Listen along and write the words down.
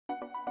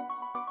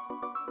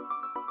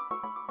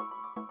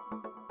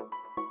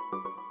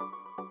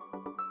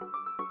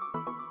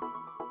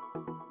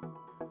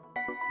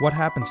What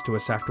happens to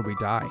us after we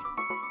die?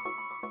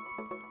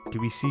 Do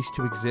we cease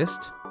to exist,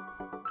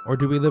 or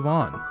do we live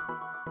on?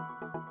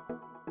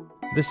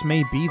 This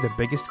may be the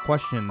biggest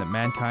question that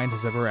mankind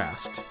has ever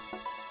asked,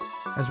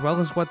 as well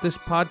as what this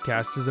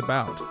podcast is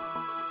about.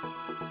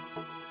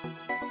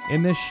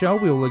 In this show,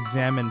 we will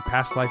examine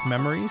past life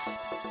memories,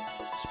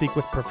 speak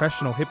with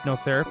professional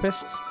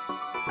hypnotherapists,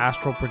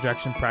 astral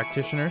projection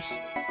practitioners,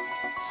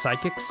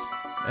 psychics,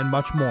 and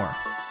much more,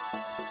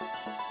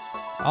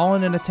 all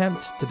in an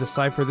attempt to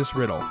decipher this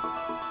riddle.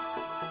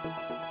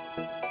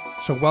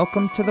 So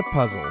welcome to the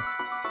puzzle.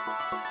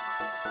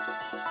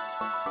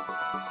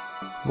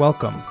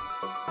 Welcome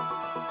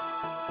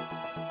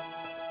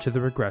to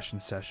the regression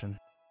session.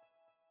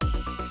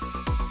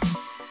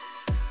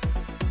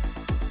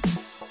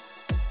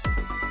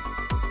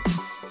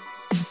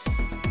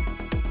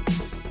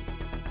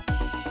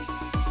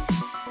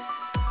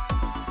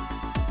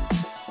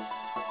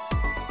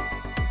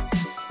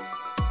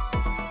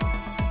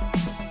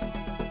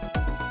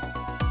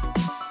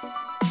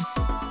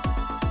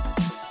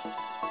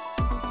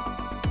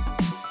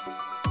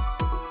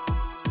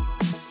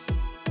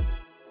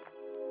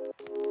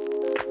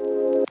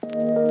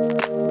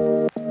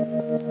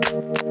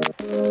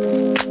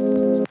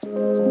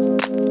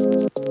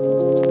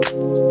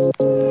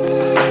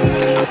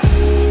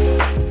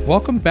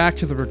 Welcome back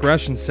to the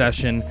regression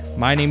session.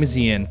 My name is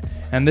Ian,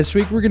 and this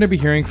week we're going to be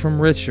hearing from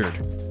Richard.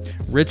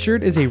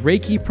 Richard is a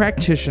Reiki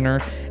practitioner,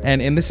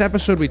 and in this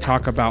episode we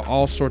talk about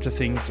all sorts of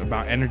things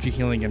about energy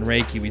healing and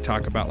Reiki. We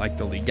talk about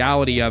the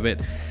legality of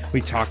it. We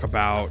talk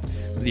about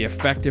the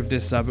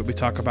effectiveness of it. We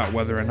talk about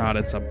whether or not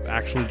it's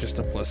actually just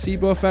a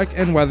placebo effect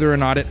and whether or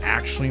not it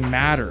actually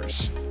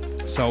matters.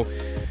 So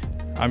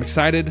I'm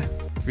excited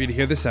for you to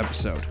hear this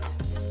episode.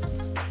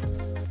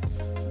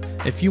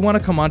 If you want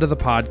to come onto the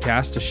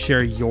podcast to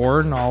share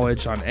your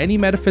knowledge on any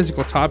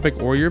metaphysical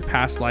topic or your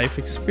past life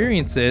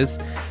experiences,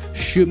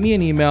 shoot me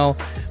an email.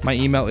 My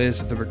email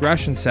is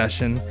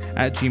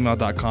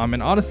theregressionsession@gmail.com.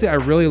 And honestly, I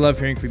really love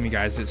hearing from you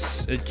guys.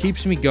 It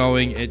keeps me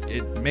going.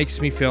 It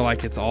makes me feel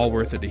like it's all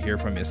worth it to hear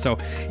from you. So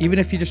even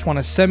if you just want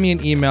to send me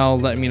an email,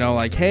 let me know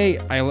hey,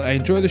 I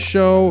enjoy the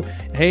show.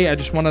 Hey, I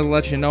just wanted to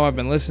let you know I've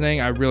been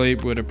listening. I really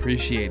would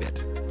appreciate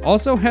it.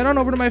 Also, head on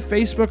over to my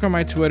Facebook or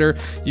my Twitter.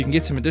 You can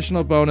get some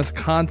additional bonus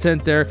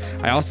content there.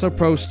 I also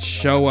post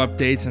show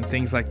updates and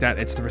things like that.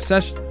 It's the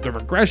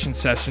Regression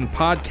Session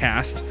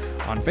podcast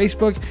on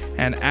Facebook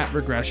and at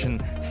Regression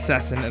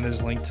Session, and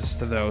there's links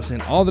to those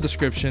in all the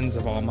descriptions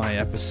of all my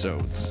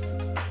episodes.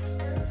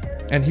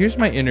 And here's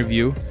my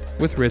interview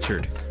with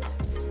Richard.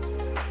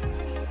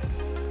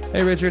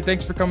 Hey, Richard,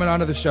 thanks for coming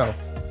onto the show.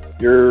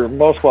 You're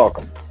most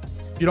welcome.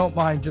 If you don't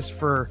mind, just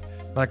for,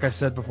 like I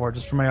said before,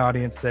 just for my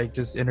audience sake,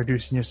 just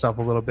introducing yourself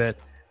a little bit,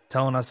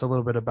 telling us a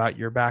little bit about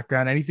your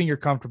background, anything you're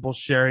comfortable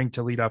sharing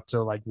to lead up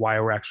to why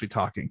we're actually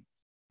talking.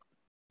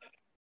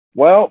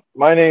 Well,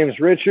 my name's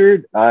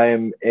Richard.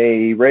 I'm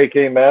a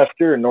Reiki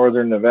master in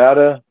Northern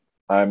Nevada.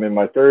 I'm in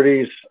my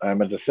 30s.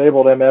 I'm a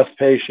disabled MS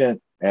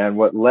patient. And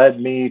what led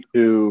me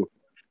to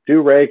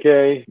do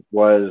Reiki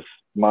was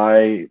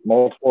my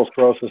multiple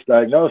sclerosis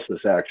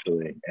diagnosis,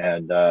 actually.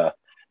 And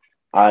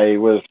I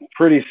was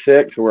pretty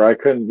sick to where I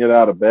couldn't get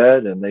out of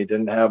bed and they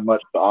didn't have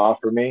much to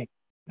offer me.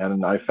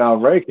 And I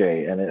found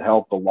Reiki and it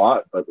helped a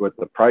lot, but with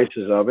the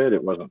prices of it,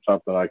 it wasn't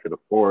something I could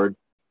afford.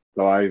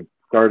 So I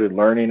started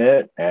learning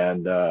it.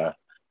 And I,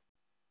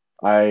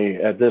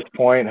 at this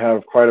point,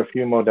 have quite a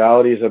few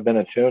modalities I've been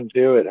attuned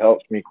to. It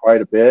helps me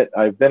quite a bit.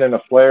 I've been in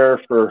a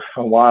flare for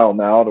a while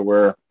now to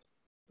where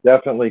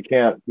definitely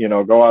can't,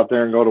 go out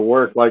there and go to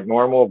work like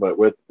normal, but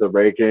with the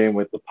Reiki and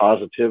with the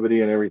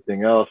positivity and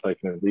everything else, I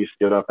can at least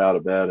get up out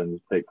of bed and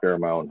take care of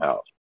my own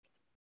house.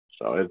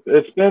 So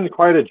it's been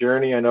quite a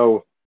journey. I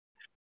know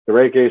the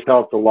Reiki's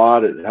helped a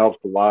lot. It helps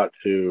a lot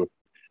to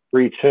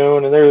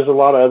retune, and there's a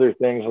lot of other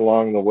things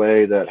along the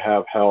way that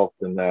have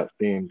helped and that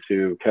seem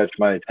to catch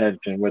my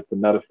attention with the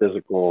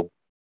metaphysical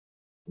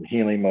and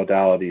healing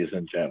modalities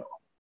in general.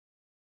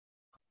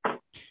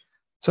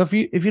 So if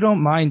you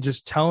don't mind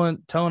just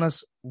telling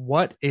us,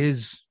 what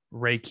is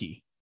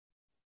Reiki?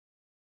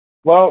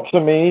 Well, to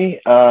me,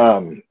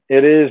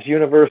 it is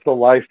universal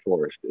life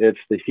force. It's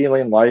the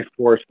healing life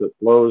force that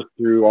flows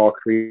through all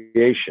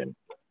creation.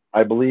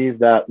 I believe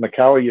that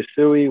Mikao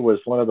Usui was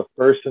one of the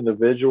first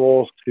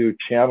individuals to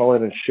channel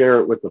it and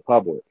share it with the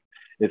public.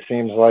 It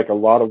seems like a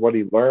lot of what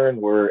he learned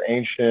were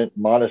ancient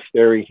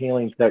monastery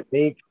healing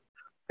techniques,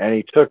 and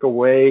he took a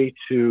way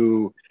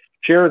to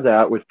share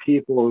that with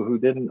people who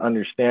didn't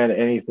understand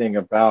anything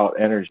about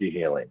energy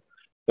healing.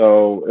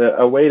 So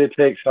a way to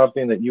take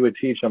something that you would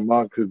teach a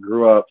monk who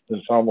grew up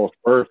since almost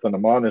birth in a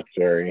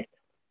monastery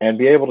and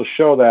be able to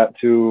show that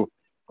to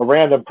a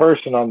random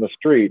person on the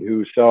street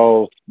who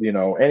sells,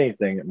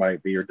 anything it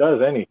might be or does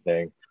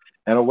anything,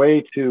 and a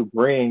way to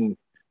bring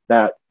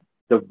that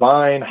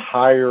divine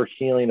higher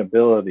healing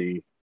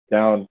ability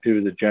down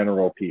to the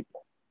general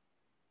people.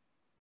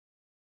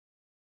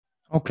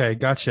 Okay,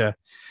 gotcha.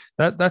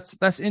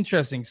 That's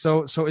interesting.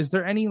 So is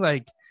there any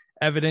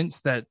evidence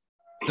that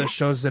that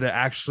shows that it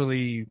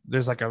actually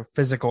there's like a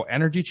physical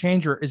energy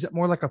change, or is it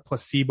more like a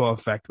placebo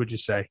effect, would you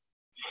say?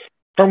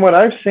 From what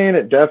I've seen,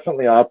 it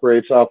definitely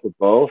operates off of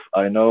both.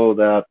 I know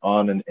that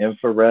on an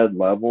infrared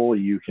level,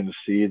 you can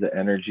see the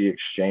energy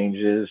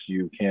exchanges.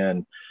 You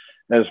can,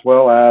 as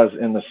well as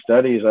in the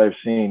studies I've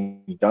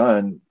seen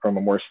done from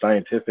a more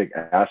scientific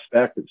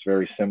aspect, it's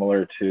very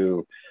similar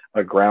to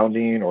a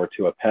grounding or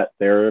to a pet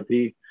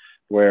therapy,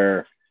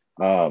 where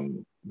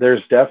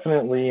there's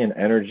definitely an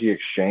energy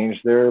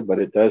exchange there, but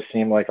it does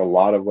seem like a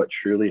lot of what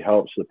truly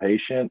helps the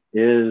patient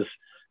is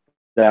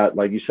that,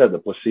 like you said, the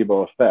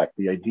placebo effect,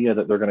 the idea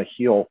that they're going to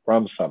heal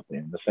from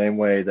something, the same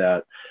way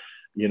that,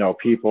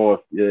 people,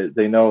 if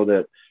they know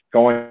that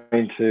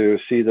going to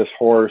see this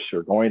horse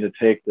or going to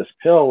take this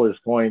pill is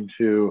going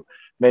to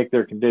make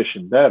their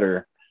condition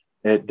better,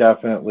 it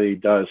definitely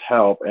does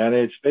help. And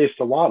it's based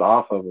a lot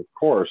off of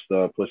course,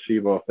 the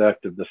placebo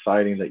effect of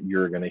deciding that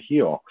you're going to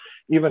heal.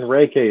 Even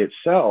Reiki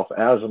itself,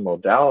 as a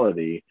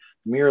modality,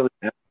 merely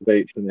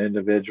activates an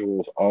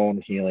individual's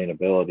own healing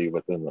ability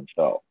within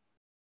themselves.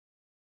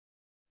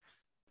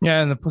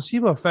 Yeah, and the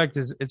placebo effect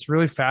it's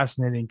really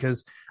fascinating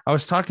because I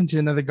was talking to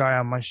another guy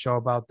on my show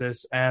about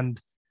this, and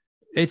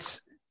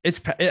it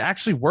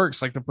actually works.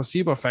 Like the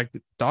placebo effect,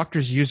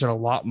 doctors use it a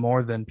lot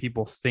more than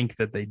people think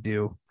that they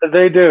do.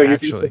 They do.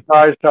 You'd be Actually,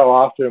 surprised how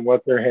often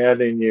what they're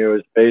handing you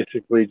is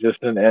basically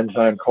just an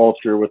enzyme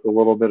culture with a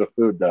little bit of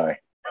food dye.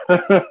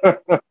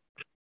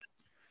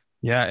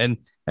 yeah, and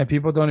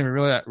people don't even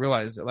really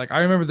realize it. Like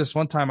I remember this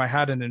one time I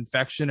had an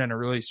infection in a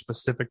really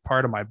specific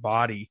part of my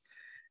body,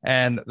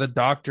 and the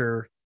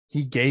doctor,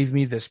 he gave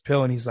me this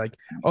pill and he's like,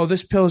 "Oh,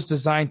 this pill is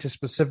designed to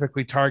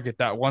specifically target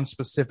that one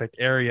specific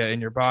area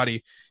in your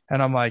body."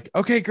 And I'm like,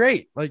 "Okay,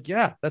 great. Like,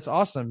 yeah, that's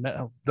awesome.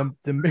 The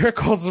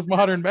miracles of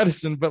modern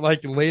medicine." But like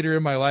later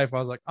in my life, I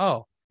was like,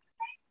 "Oh,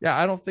 yeah,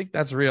 I don't think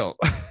that's real."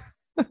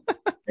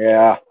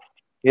 Yeah.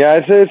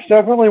 Yeah, it's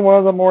definitely one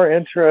of the more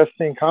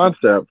interesting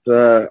concepts.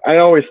 I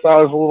always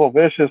thought it was a little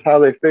vicious how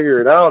they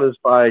figure it out is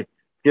by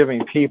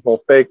giving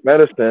people fake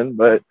medicine,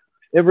 but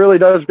it really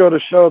does go to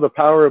show the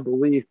power of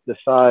belief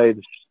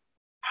decides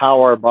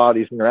how our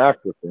bodies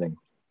interact with things.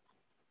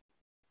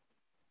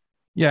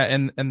 Yeah,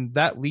 and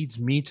that leads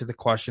me to the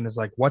question is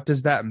like, what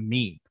does that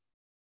mean?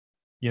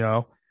 You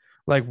know,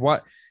 like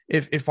what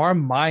if our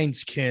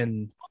minds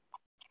can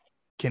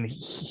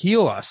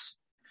heal us?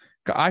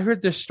 I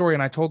heard this story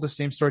and I told the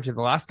same story to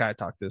the last guy I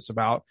talked to this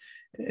about.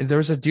 There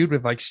was a dude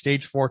with like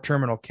stage 4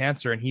 terminal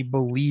cancer, and he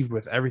believed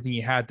with everything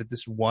he had that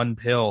this one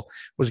pill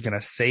was going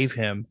to save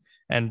him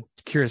and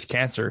cure his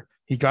cancer.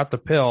 He got the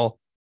pill,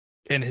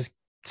 and his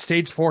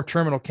stage 4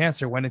 terminal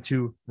cancer went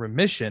into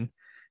remission.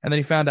 And then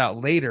he found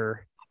out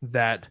later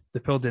that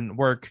the pill didn't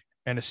work.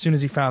 And as soon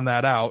as he found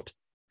that out,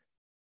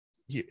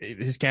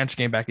 his cancer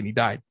came back and he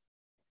died.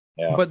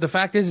 Yeah. But the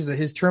fact is that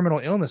his terminal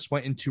illness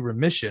went into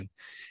remission.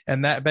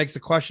 And that begs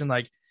the question,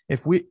 like,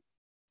 if we,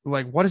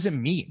 like, what does it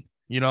mean?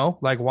 You know,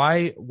 like,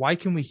 why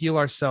can we heal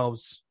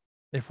ourselves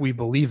if we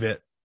believe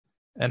it?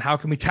 And how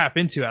can we tap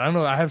into it? I don't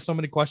know. I have so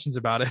many questions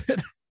about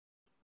it.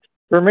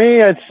 For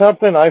me, it's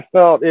something I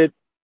felt it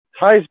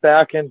ties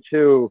back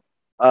into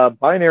a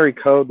binary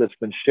code that's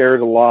been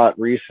shared a lot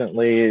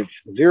recently. It's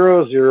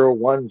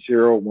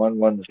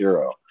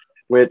 0010110,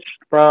 which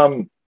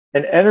from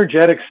an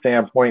energetic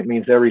standpoint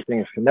means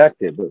everything is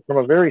connected. But from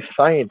a very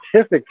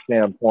scientific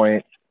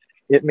standpoint,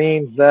 it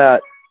means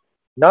that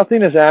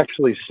nothing is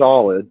actually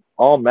solid.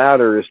 All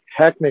matter is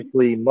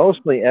technically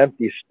mostly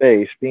empty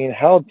space being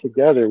held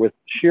together with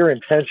sheer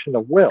intention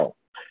of will.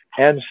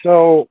 And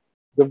so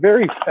the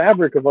very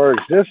fabric of our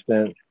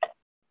existence,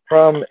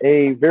 from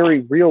a very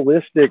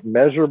realistic,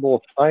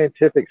 measurable,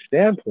 scientific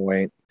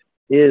standpoint,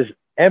 is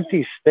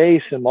empty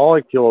space and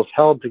molecules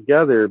held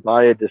together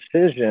by a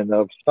decision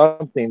of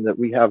something that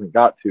we haven't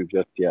got to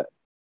just yet.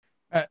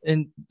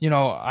 And, you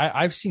know,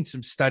 I've seen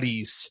some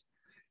studies,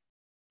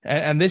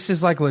 and this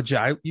is like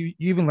legit. You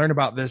even learn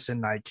about this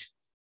in like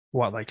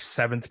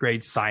 7th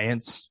grade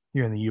science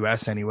here in the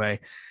US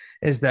anyway,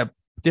 is that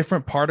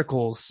different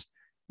particles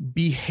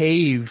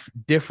behave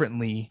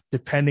differently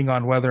depending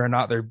on whether or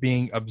not they're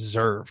being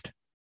observed,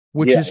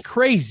 which is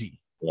crazy.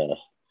 Yeah.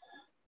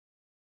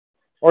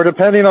 Or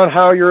depending on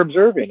how you're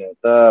observing it,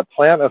 the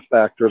plant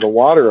effect or the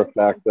water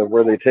effect of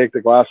where they take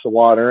the glass of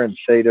water and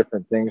say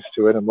different things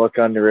to it and look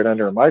under it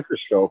under a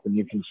microscope, and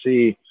you can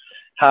see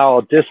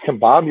how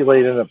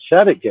discombobulated and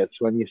upset it gets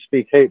when you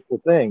speak hateful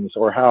things,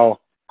 or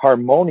how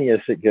harmonious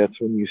it gets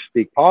when you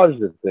speak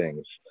positive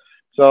things.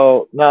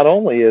 So not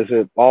only is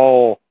it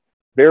all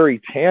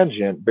very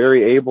tangent,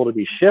 very able to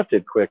be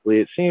shifted quickly,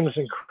 it seems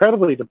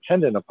incredibly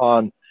dependent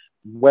upon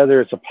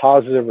whether it's a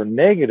positive or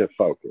negative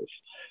focus.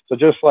 So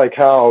just like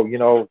how, you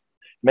know,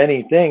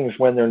 many things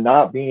when they're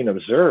not being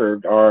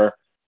observed are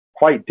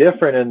quite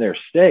different in their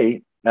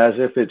state, as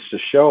if it's to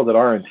show that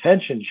our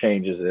intention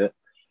changes it,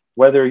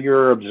 whether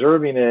you're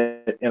observing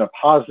it in a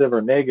positive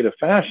or negative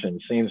fashion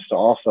seems to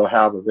also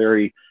have a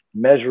very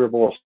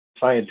measurable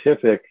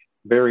scientific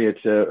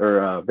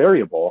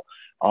variable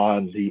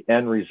on the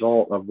end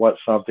result of what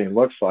something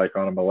looks like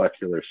on a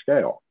molecular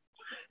scale.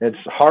 It's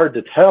hard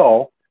to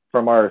tell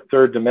from our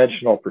third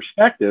dimensional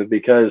perspective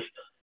because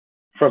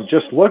from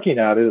just looking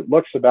at it, it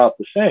looks about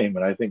the same.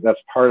 And I think that's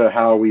part of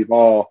how we've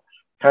all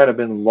kind of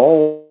been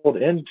lulled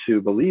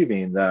into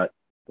believing that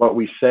what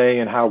we say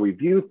and how we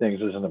view things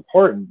isn't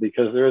important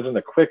because there isn't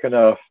a quick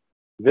enough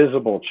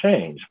visible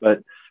change.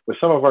 But with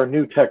some of our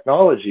new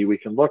technology, we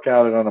can look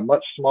at it on a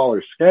much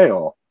smaller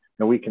scale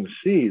and we can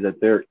see that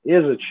there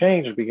is a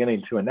change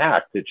beginning to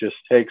enact. It just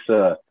takes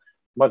a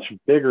much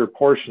bigger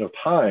portion of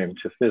time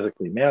to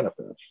physically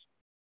manifest.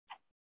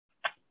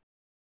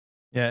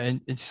 Yeah.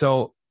 And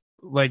so,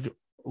 like,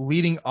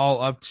 leading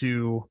all up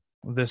to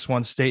this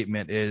one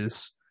statement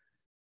is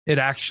it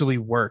actually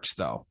works,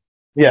 though.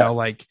 Yeah. You know,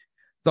 like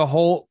the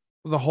whole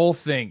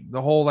thing,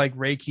 the whole like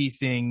Reiki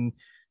thing,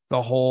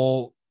 the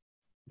whole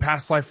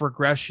past life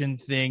regression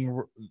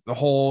thing, the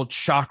whole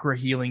chakra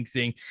healing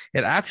thing,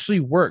 it actually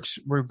works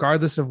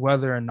regardless of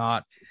whether or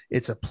not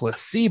it's a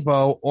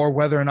placebo or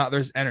whether or not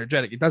there's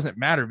energetic. It doesn't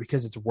matter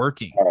because it's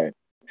working.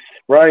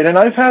 Right. And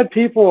I've had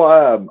people,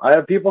 I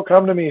have people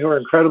come to me who are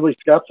incredibly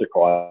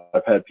skeptical.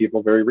 I've had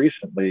people very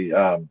recently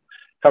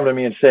come to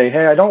me and say,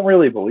 hey, I don't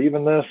really believe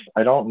in this.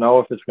 I don't know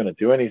if it's going to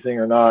do anything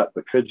or not,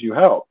 but could you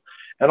help?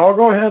 And I'll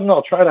go ahead and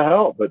I'll try to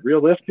help. But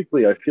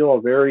realistically, I feel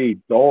a very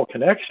dull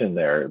connection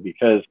there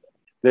because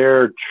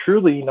they're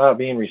truly not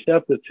being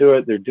receptive to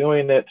it. They're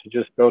doing it to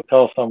just go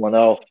tell someone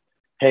else,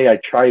 hey, I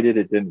tried it.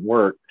 It didn't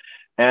work.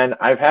 And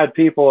I've had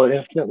people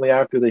instantly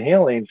after the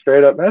healing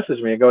straight up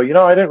message me and go, you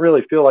know, I didn't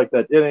really feel like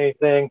that did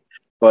anything,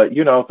 but,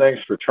 you know,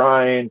 thanks for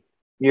trying.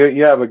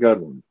 You have a good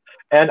one.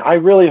 And I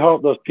really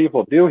hope those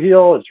people do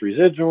heal. It's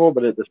residual,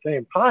 but at the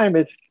same time,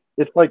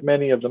 it's like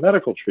many of the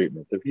medical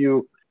treatments. If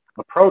you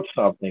approach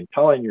something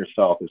telling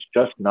yourself it's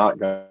just not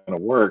going to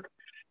work,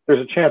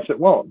 there's a chance it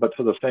won't. But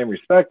to the same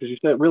respect, as you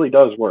said, it really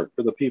does work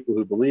for the people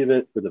who believe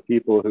it, for the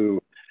people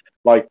who,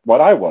 like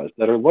what I was,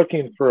 that are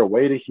looking for a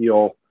way to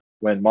heal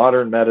when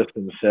modern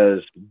medicine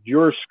says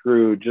you're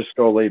screwed, just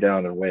go lay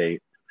down and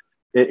wait.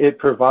 It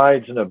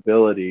provides an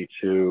ability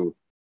to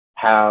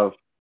have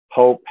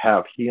hope,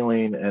 have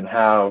healing, and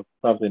have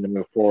something to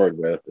move forward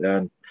with.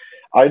 And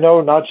I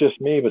know not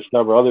just me, but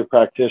several other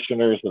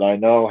practitioners that I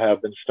know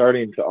have been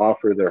starting to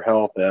offer their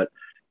help at,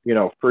 you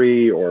know,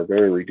 free or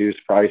very reduced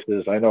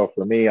prices. I know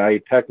for me,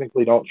 I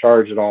technically don't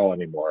charge at all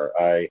anymore.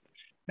 I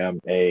am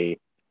a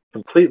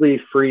completely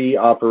free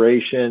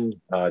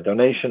operation,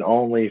 donation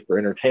only for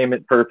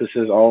entertainment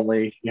purposes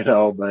only, you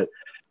know, but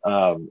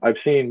I've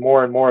seen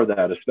more and more of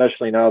that,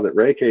 especially now that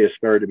Reiki has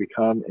started to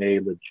become a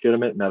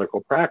legitimate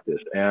medical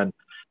practice. And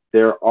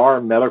there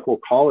are medical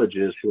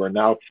colleges who are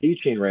now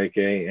teaching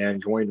Reiki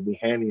and going to be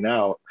handing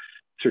out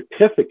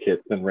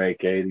certificates in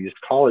Reiki, these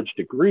college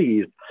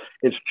degrees.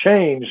 It's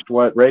changed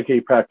what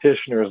Reiki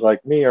practitioners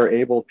like me are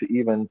able to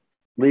even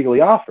legally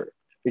offer,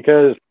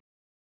 because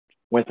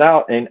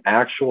without an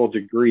actual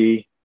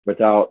degree,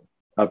 without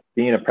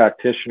being a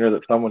practitioner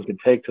that someone can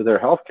take to their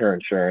healthcare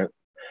insurance,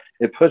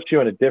 it puts you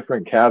in a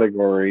different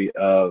category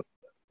of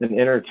an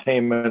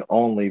entertainment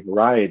only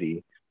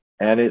variety.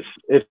 And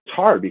it's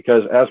hard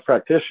because as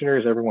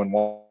practitioners, everyone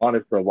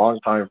wanted for a long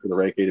time for the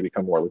Reiki to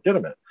become more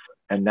legitimate.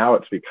 And now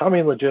it's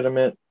becoming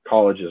legitimate.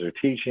 Colleges are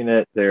teaching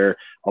it. They're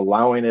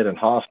allowing it in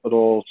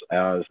hospitals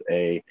as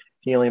a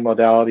healing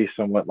modality,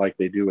 somewhat like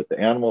they do with the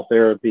animal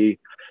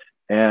therapy.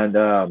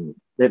 And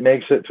it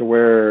makes it to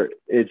where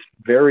it's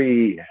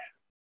very,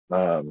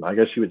 I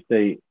guess you would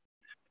say,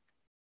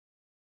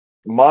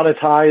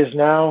 monetized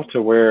now,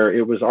 to where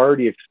it was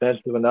already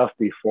expensive enough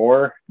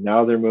before.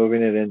 Now they're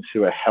moving it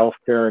into a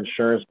healthcare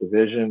insurance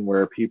division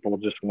where people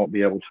just won't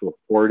be able to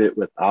afford it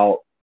without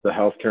the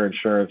healthcare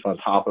insurance on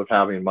top of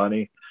having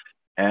money.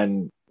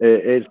 And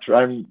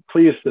I'm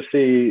pleased to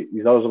see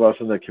those of us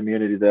in the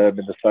community that have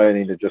been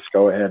deciding to just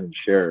go ahead and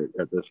share it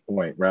at this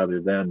point, rather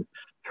than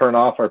turn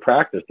off our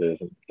practices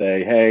and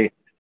say, hey,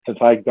 since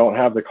I don't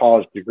have the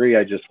college degree,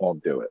 I just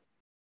won't do it.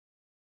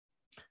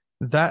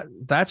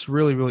 That's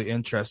really, really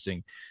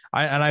interesting.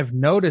 I've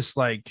noticed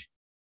like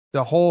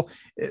the whole,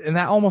 and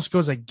that almost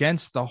goes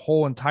against the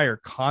whole entire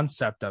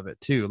concept of it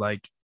too.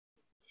 Like,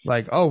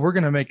 oh, we're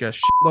going to make a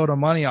shitload of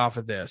money off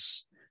of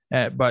this.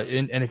 And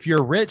if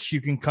you're rich, you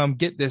can come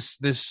get this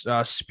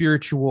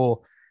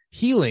spiritual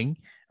healing,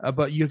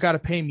 but you got to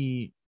pay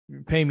me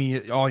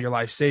all your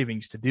life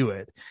savings to do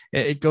it.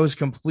 It goes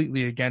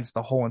completely against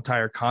the whole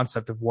entire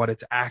concept of what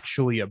it's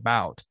actually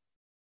about.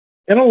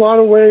 In a lot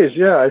of ways,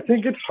 yeah. I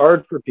think it's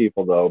hard for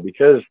people, though,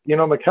 because, you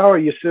know,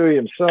 Mikao Yusui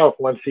himself,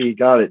 once he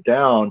got it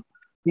down,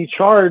 he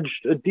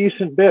charged a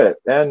decent bit.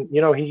 And, you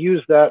know, he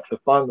used that to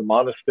fund the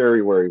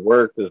monastery where he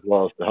worked, as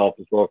well as to help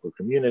his local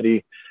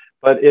community.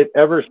 But it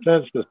ever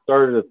since has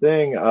started a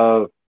thing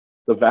of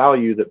the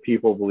value that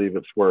people believe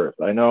it's worth.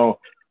 I know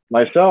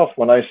myself,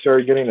 when I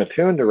started getting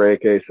attuned to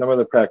Reiki, some of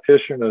the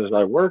practitioners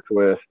I worked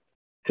with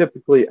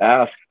typically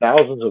asked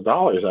thousands of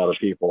dollars out of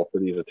people for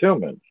these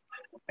attunements.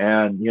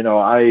 And, you know,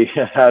 I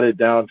had it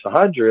down to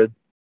hundreds,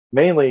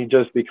 mainly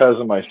just because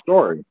of my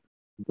story.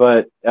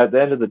 But at the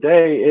end of the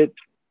day, it's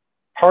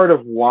part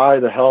of why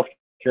the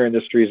healthcare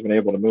industry has been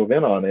able to move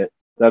in on it,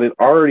 that it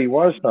already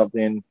was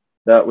something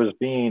that was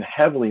being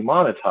heavily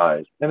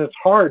monetized. And it's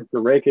hard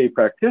for Reiki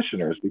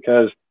practitioners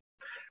because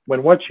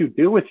when what you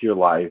do with your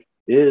life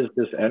is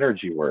this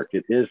energy work,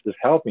 it is this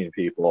helping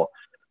people,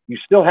 you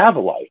still have a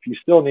life. You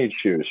still need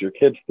shoes. Your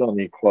kids still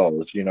need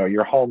clothes. You know,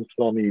 your home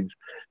still needs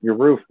your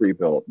roof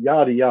rebuilt,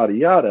 yada, yada,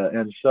 yada.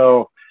 And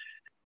so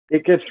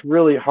it gets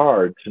really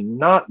hard to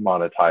not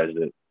monetize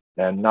it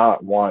and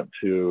not want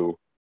to,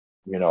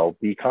 you know,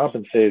 be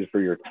compensated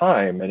for your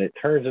time. And it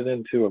turns it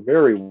into a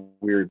very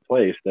weird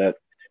place that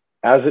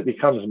as it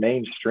becomes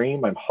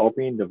mainstream, I'm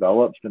hoping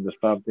develops into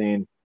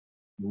something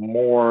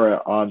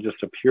more on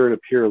just a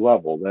peer-to-peer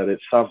level, that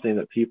it's something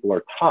that people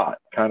are taught,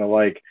 kind of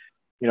like,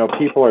 you know,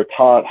 people are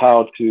taught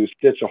how to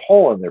stitch a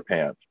hole in their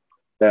pants,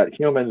 that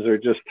humans are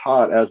just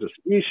taught as a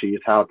species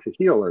how to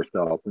heal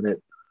ourselves. And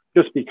it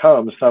just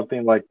becomes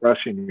something like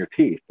brushing your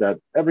teeth, that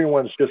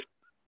everyone's just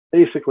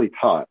basically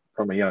taught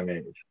from a young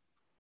age.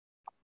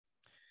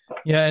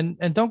 Yeah,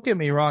 and don't get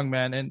me wrong,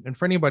 man, and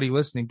for anybody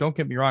listening, don't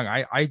get me wrong.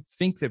 I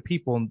think that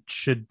people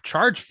should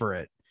charge for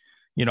it.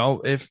 You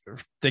know, if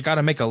they got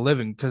to make a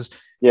living, because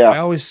I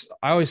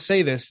always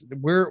say this: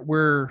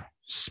 we're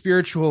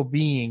spiritual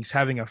beings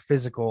having a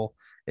physical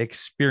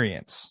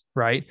experience,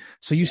 right?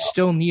 So you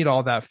still need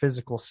all that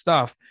physical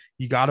stuff.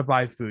 You got to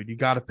buy food, you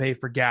got to pay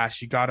for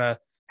gas, you got to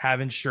have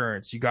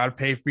insurance, you got to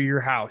pay for your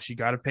house, you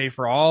got to pay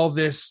for all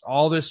this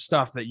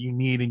stuff that you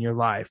need in your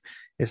life.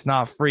 It's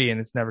not free,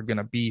 and it's never going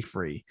to be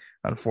free,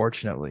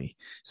 unfortunately.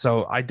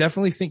 So I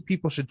definitely think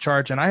people should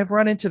charge. And I have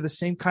run into the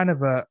same kind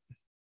of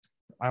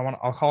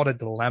I'll call it a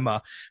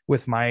dilemma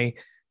with my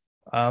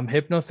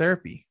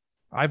hypnotherapy.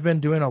 I've been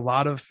doing a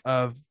lot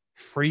of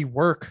free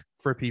work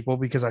for people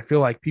because I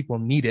feel like people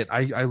need it.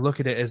 I look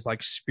at it as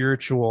like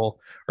sacred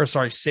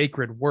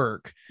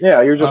work.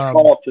 Yeah, you're just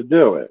called to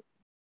do it.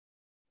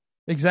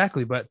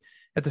 Exactly. But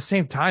at the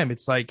same time,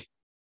 it's like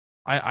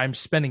I'm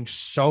spending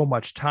so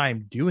much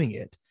time doing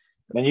it.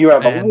 And you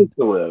have a life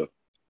to live.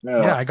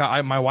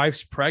 Yeah, my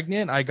wife's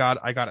pregnant. I got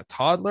a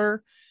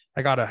toddler.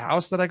 I got a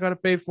house that I got to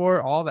pay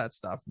for, all that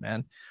stuff,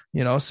 man.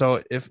 You know,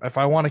 so if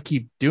I want to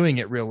keep doing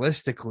it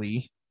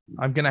realistically,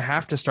 I'm going to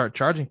have to start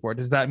charging for it.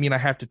 Does that mean I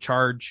have to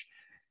charge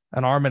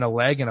an arm and a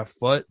leg and a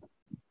foot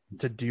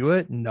to do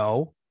it?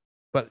 No.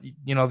 But,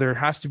 you know, there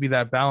has to be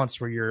that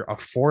balance where you're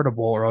affordable,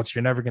 or else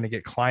you're never going to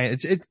get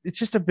clients. It's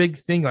just a big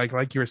thing.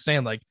 Like you were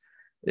saying,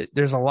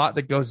 there's a lot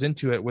that goes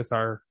into it with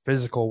our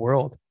physical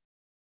world.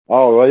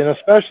 Oh, well, and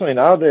especially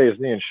nowadays,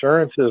 the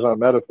insurances on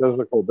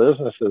metaphysical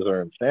businesses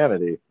are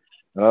insanity.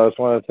 That's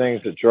one of the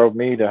things that drove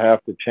me to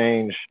have to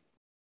change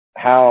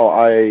how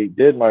I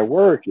did my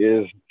work,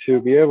 is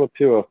to be able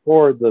to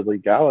afford the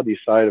legality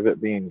side of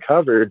it being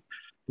covered.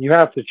 You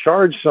have to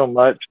charge so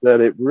much that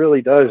it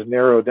really does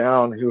narrow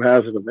down who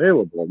has it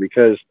available,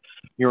 because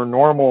your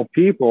normal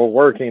people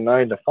working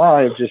 9 to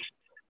 5 just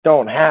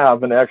don't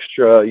have an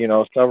extra, you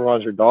know, several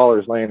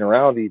 $100 laying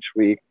around each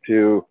week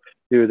to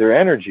do their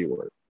energy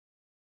work.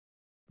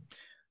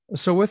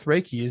 So with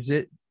Reiki,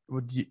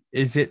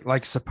 is it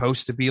like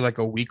supposed to be like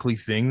a weekly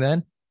thing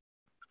then?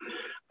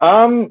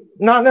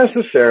 Not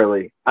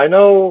necessarily. I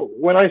know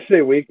when I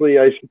say weekly,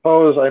 I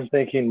suppose I'm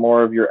thinking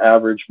more of your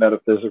average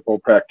metaphysical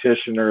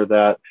practitioner,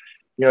 that,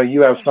 you know,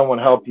 you have someone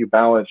help you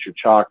balance your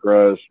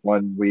chakras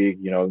one week,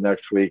 you know,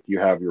 next week you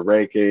have your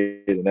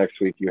Reiki, the next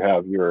week you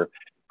have your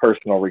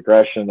personal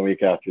regression, the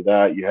week after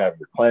that you have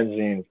your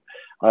cleansing.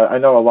 I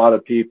know a lot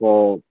of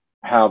people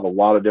have a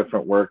lot of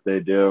different work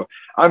they do.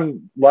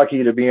 I'm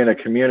lucky to be in a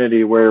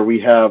community where we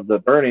have the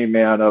Burning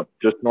Man up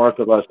just north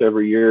of us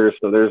every year.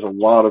 So there's a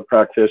lot of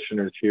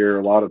practitioners here.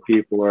 A lot of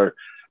people are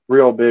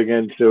real big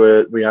into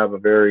it. We have a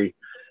very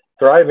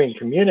thriving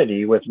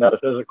community with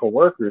metaphysical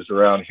workers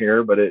around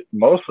here, but it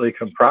mostly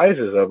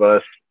comprises of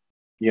us,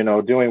 you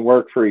know, doing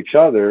work for each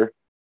other,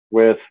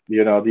 with,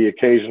 you know, the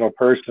occasional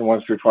person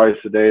once or twice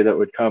a day that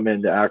would come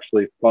in to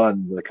actually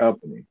fund the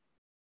company.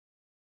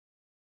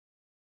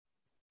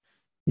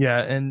 Yeah,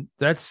 and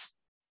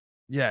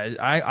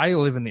I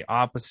live in the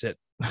opposite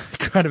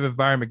kind of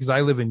environment because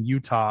I live in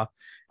Utah.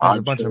 There's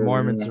a bunch of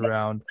Mormons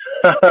around.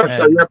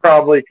 So you're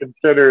probably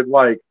considered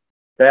like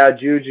bad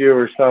juju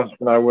or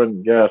something. I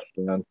wouldn't guess,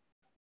 man.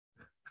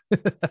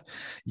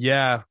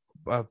 Yeah,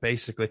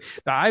 basically.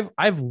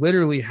 I've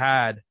literally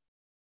had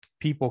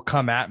people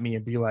come at me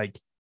and be like,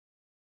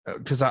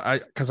 because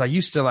I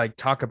used to like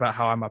talk about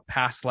how I'm a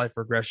past life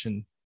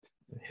regression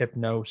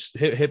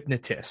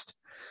hypnotist.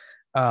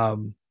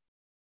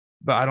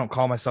 But I don't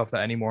call myself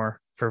that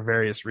anymore for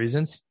various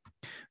reasons.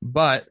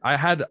 But I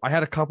had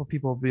a couple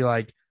people be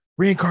like,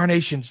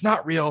 reincarnation's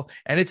not real,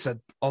 and it's a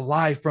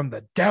lie from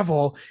the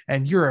devil,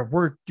 and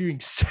we're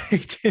doing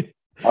Satan.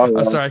 Oh, yeah.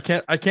 I'm sorry,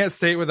 I can't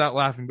say it without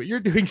laughing, but you're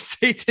doing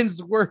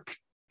Satan's work.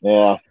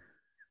 Yeah.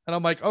 And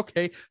I'm like,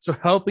 okay, so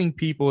helping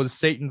people is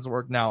Satan's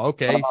work now.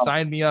 Okay,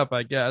 sign me up,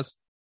 I guess.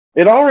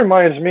 It all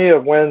reminds me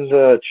of when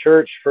the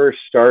church first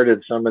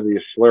started some of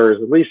these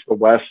slurs, at least the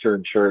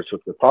Western church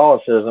with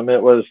Catholicism.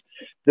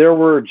 There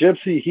were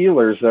gypsy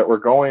healers that were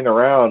going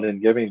around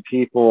and giving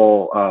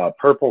people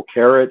purple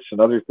carrots and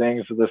other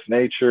things of this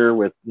nature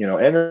with, you know,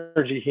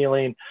 energy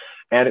healing.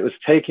 and it was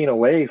taking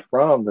away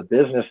from the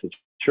business the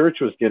church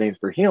was getting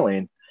for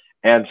healing.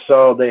 And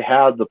so they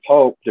had the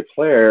Pope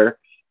declare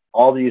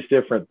all these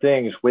different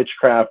things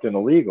witchcraft and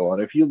illegal.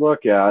 And if you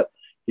look at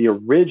the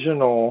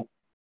original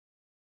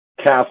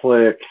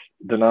Catholic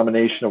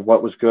denomination of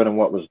what was good and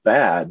what was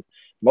bad,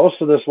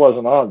 most of this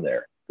wasn't on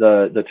there.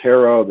 The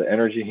tarot, the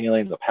energy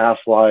healing, the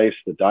past lives,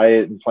 the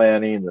diet and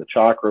planning, the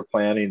chakra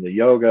planning, the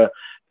yoga,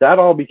 that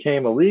all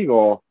became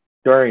illegal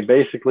during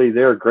basically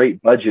their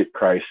great budget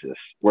crisis,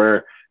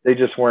 where they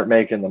just weren't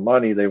making the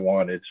money they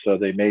wanted. So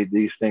they made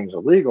these things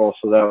illegal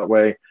so that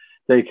way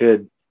they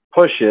could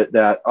push it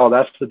that, oh,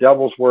 that's the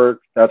devil's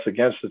work. That's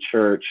against the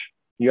church.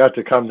 You have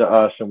to come to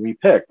us and we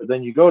pick. But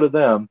then you go to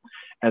them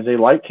and they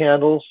light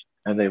candles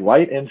and they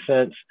light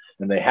incense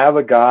and they have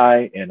a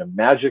guy in a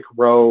magic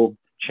robe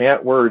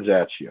chant words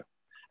at you.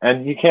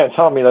 And you can't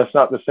tell me that's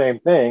not the same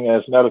thing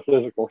as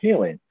metaphysical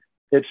healing.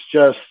 It's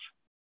just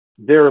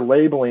they're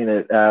labeling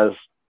it as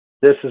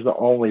this is the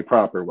only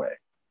proper way.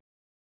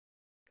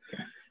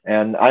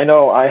 And I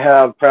know I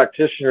have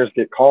practitioners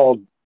get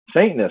called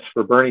Satanists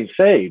for burning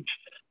sage,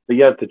 but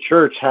yet the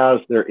church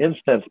has their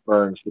incense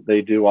burns that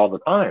they do all the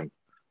time.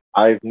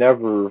 I've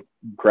never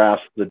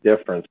grasped the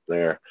difference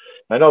there.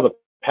 I know the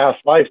past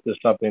life is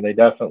something they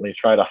definitely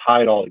try to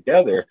hide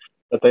altogether,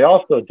 but they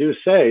also do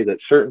say that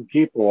certain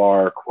people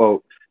are,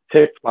 quote,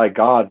 picked by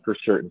God for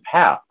certain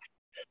paths.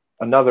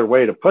 Another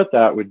way to put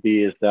that would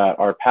be is that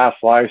our past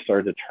lives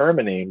are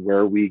determining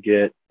where we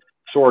get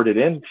sorted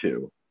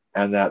into,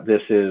 and that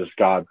this is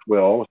God's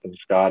will, since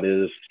God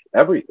is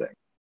everything.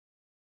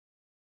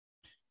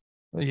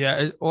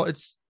 Yeah,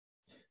 it's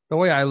the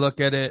way I look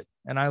at it,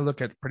 and I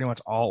look at pretty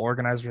much all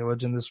organized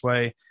religion this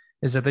way,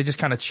 is that they just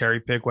kind of cherry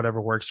pick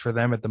whatever works for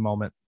them at the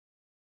moment.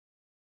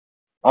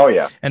 Oh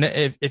yeah. And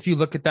if you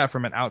look at that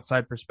from an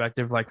outside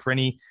perspective, like for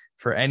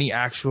any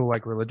actual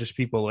like religious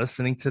people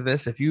listening to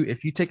this, if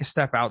you take a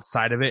step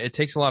outside of it, it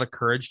takes a lot of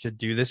courage to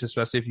do this,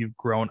 especially if you've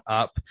grown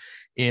up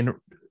in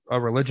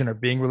a religion or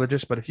being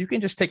religious. But if you can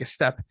just take a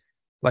step,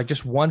 like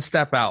just one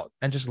step out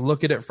and just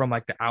look at it from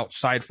like the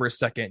outside for a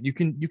second, you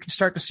can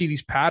start to see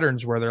these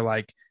patterns where you're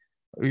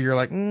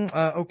like,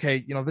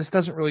 okay, this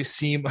doesn't really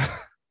seem,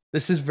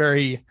 this is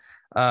very,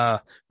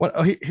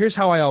 here's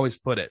how I always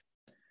put it.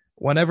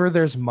 Whenever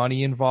there's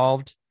money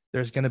involved,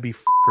 there's going to be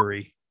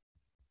fuckery.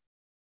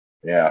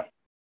 Yeah.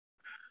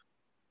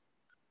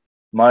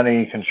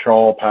 Money,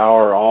 control,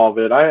 power, all of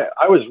it.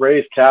 I was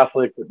raised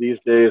Catholic, but these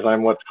days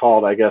I'm what's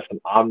called, I guess, an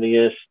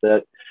omniist.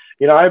 That,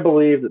 I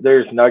believe that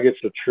there's nuggets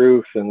of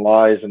truth and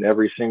lies in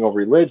every single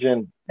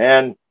religion.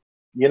 And,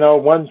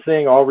 one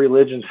thing all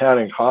religions had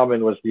in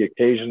common was the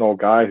occasional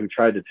guy who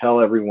tried to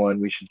tell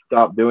everyone we should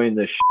stop doing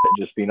this shit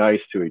and just be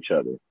nice to each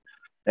other.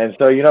 And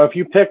so, if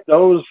you pick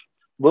those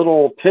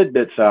little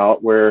tidbits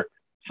out where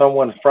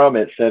someone from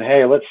it said,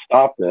 hey, let's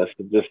stop this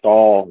and just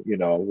all,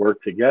 work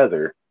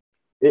together,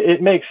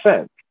 it makes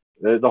sense.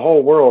 The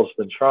whole world's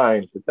been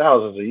trying for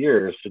thousands of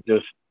years to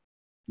just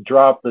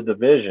drop the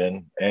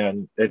division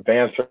and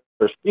advance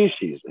our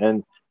species.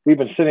 And we've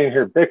been sitting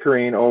here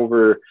bickering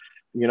over,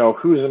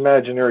 whose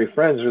imaginary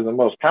friends are the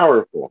most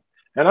powerful.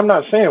 And I'm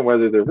not saying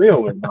whether they're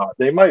real or not.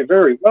 They might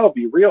very well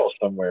be real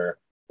somewhere,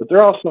 but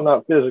they're also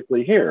not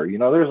physically here.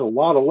 There's a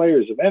lot of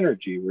layers of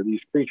energy where these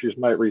creatures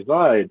might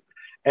reside.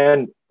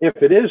 And if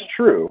it is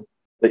true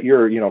that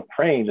you're,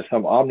 praying to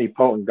some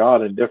omnipotent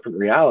God in different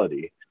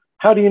reality,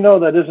 how do you know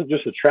that isn't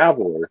just a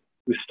traveler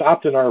who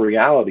stopped in our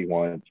reality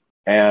once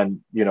and,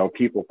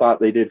 people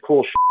thought they did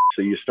cool shit,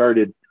 so you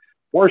started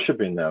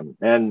worshiping them?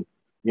 And,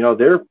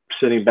 they're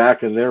sitting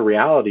back in their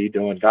reality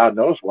doing God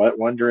knows what,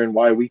 wondering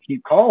why we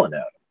keep calling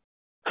at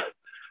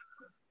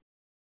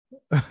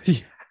them.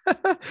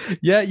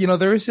 Yeah,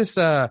 there's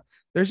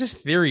this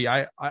theory.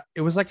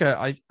 It was like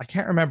I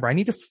can't remember. I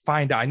need to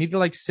find out. I need to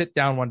like sit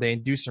down one day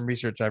and do some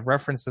research. I've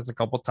referenced this a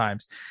couple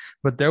times,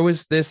 but there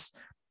was this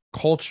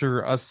culture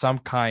of some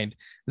kind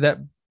that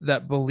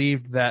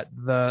believed that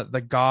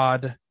the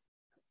God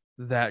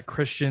that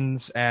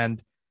Christians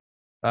and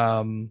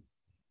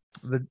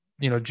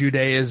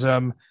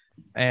Judaism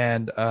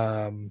and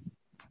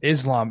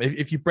Islam,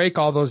 if you break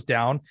all those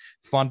down,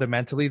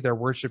 fundamentally they're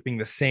worshiping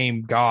the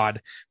same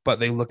God, but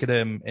they look at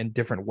him in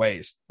different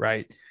ways,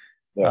 right?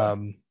 Yeah.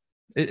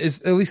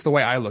 It's at least the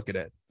way I look at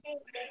it.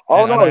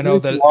 Oh, no, it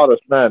makes a lot of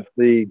sense.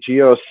 The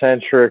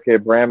geocentric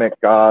Abrahamic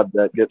God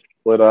that gets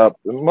split up.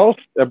 Most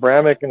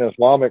Abrahamic and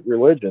Islamic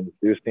religions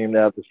do seem to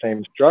have the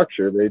same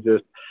structure. They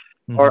just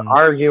are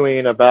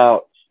arguing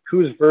about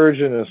whose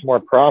version is more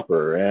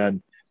proper.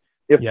 And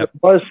if there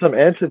was some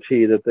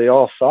entity that they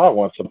all saw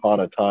once upon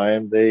a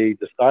time, they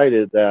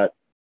decided that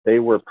they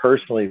were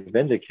personally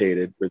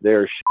vindicated for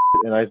their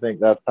shit. And I think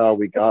that's how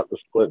we got the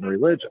split in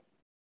religion.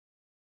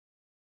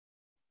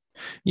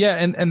 Yeah,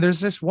 and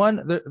there's this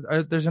one.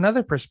 There's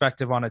another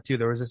perspective on it too.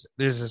 There's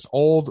this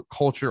old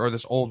culture or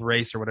this old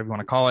race or whatever you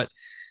want to call it.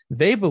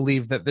 They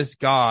believe that this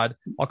God,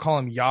 I'll call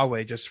him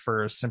Yahweh just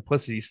for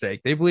simplicity's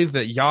sake. They believe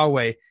that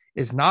Yahweh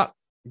is not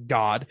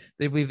God.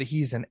 They believe that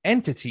he's an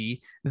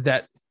entity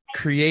that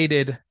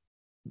created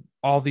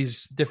all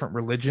these different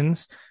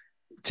religions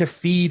to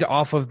feed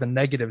off of the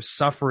negative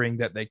suffering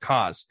that they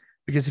cause.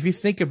 Because if you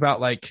think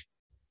about like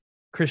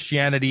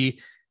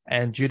Christianity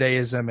and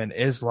Judaism and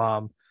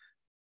Islam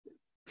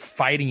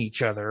fighting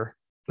each other,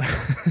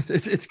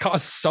 it's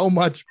caused so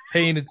much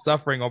pain and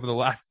suffering over the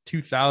last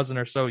 2,000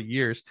 or so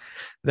years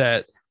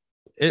that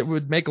it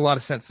would make a lot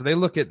of sense. So they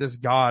look at this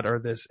God or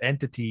this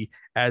entity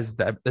as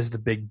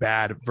the big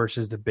bad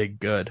versus the big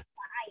good.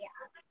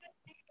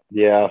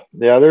 Yeah,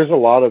 there's a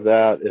lot of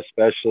that,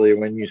 especially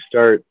when you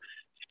start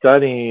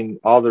studying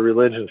all the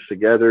religions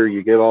together.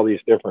 You get all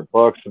these different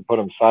books and put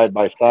them side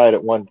by side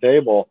at one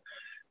table,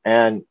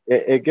 and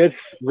it gets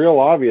real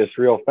obvious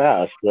real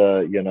fast.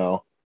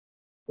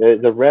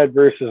 The red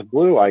versus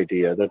blue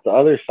idea that the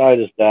other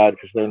side is bad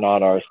because they're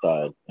not our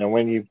side. And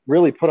when you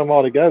really put them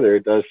all together,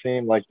 it does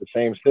seem like the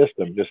same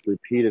system, just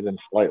repeated in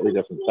slightly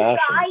different fashion.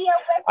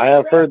 I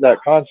have heard that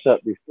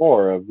concept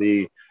before of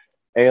the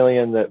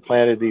alien that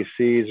planted these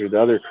seeds, or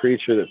the other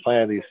creature that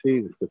planted these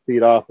seeds to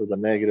feed off of the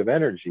negative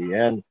energy.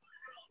 And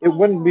it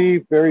wouldn't be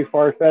very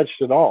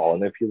far-fetched at all.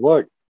 And if you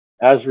look,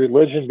 as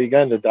religion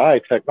began to die,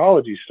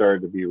 technology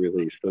started to be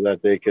released so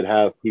that they could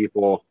have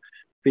people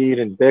feed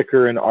and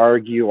bicker and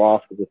argue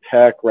off of the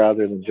tech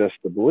rather than just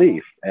the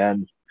belief.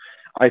 And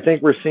I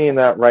think we're seeing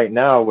that right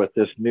now with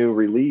this new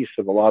release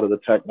of a lot of the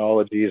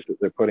technologies that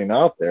they're putting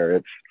out there.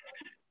 It's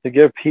to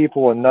give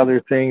people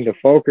another thing to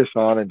focus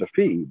on and to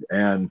feed.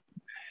 And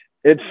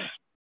it's,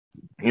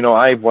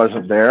 I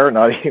wasn't there,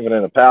 not even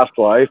in a past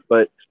life,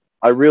 but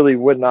I really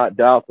would not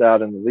doubt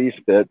that in the least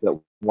bit, that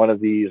one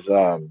of these,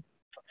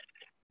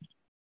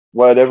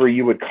 whatever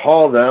you would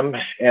call them,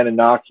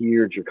 Anunnaki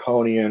or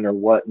Draconian or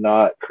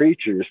whatnot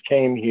creatures,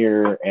 came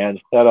here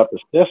and set up a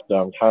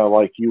system, kind of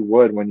like you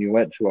would when you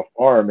went to a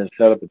farm and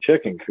set up a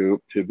chicken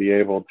coop to be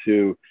able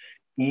to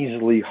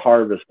easily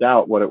harvest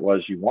out what it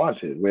was you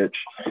wanted, which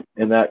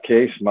in that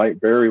case might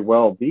very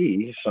well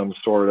be some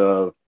sort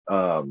of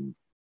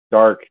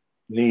dark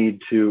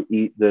need to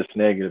eat this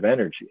negative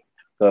energy.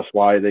 That's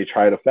why they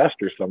try to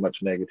fester so much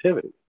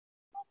negativity.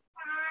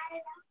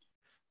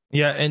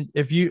 Yeah, and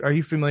are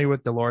you familiar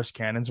with Dolores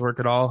Cannon's work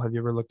at all? Have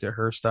you ever looked at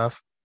her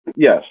stuff?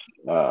 Yes,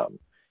 I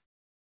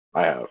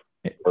have.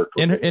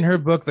 In her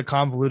book, The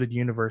Convoluted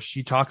Universe,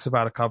 she talks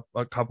about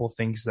a couple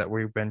things that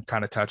we've been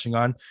kind of touching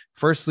on.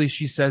 Firstly,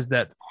 she says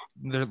that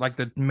they're like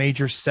the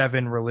major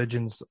 7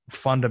 religions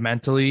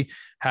fundamentally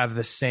have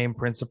the same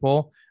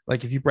principle.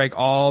 Like if you break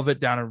all of it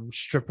down and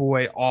strip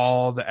away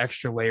all the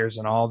extra layers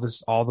and all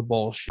the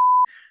bullshit,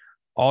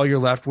 all you're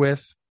left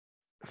with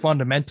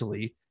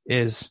fundamentally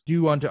is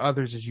do unto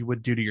others as you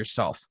would do to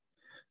yourself.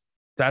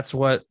 That's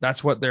what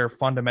they're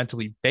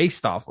fundamentally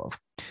based off of.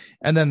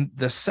 And then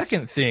the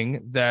second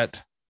thing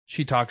that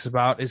she talks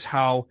about is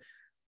how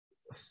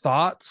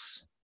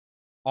thoughts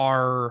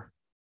are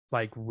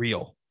like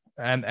real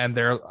and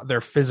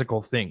they're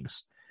physical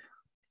things.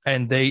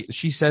 And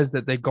she says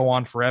that they go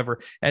on forever.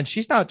 And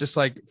she's not just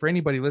like, for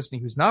anybody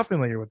listening who's not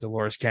familiar with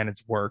Dolores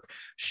Cannon's work,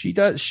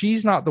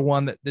 she's not the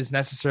one that is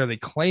necessarily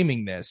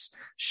claiming this.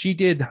 She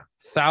did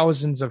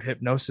thousands of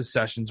hypnosis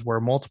sessions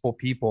where multiple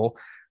people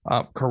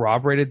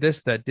corroborated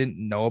this that didn't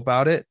know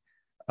about it,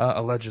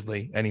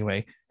 allegedly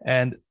anyway.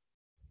 And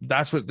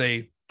that's what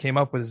they came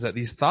up with, is that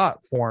these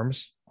thought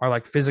forms are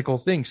like physical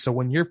things. So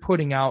when you're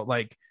putting out,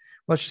 like,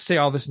 let's just say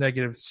all this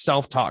negative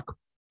self-talk,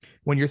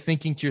 when you're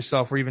thinking to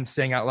yourself or even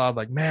saying out loud,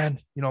 like, man,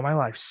 my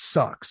life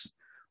sucks,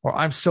 or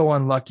I'm so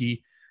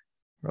unlucky,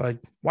 or like,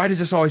 why does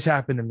this always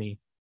happen to me?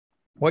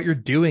 What you're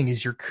doing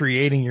is you're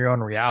creating your own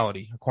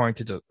reality,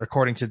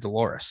 according to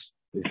Dolores.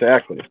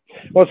 Exactly.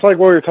 Well, it's like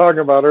what we were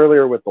talking about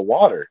earlier with the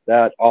water,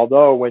 that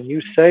although when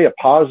you say a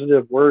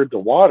positive word to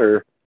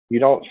water, you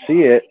don't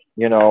see it,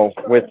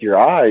 with your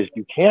eyes,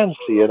 you can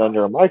see it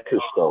under a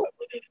microscope.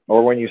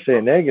 Or when you say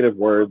a negative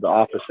word, the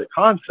opposite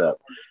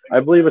concept.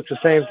 I believe it's the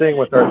same thing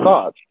with our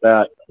thoughts,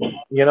 that,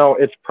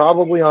 it's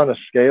probably on a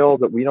scale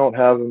that we don't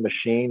have a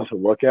machine to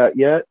look at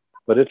yet,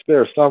 but it's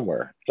there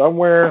somewhere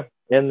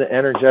in the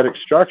energetic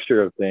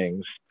structure of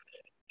things.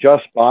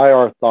 Just by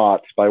our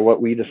thoughts, by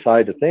what we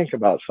decide to think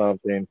about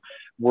something,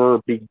 we're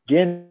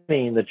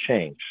beginning the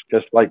change,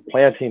 just like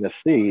planting a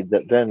seed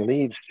that then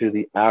leads to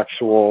the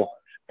actual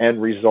end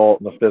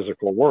result in the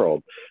physical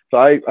world. So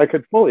I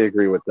could fully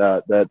agree with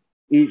that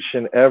each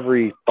and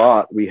every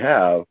thought we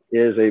have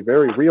is a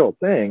very real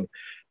thing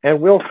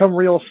and will come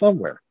real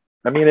somewhere.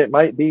 I mean, it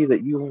might be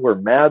that you were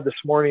mad this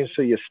morning,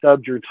 so you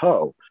stubbed your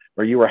toe,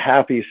 or you were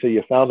happy, so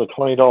you found a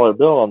 $20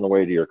 bill on the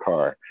way to your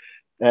car.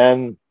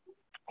 And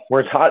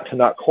we're taught to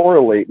not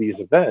correlate these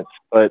events,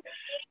 but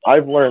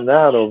I've learned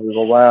that over the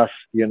last,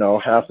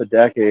 half a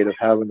decade of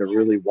having to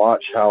really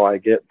watch how I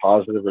get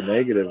positive or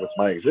negative with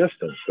my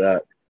existence,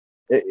 that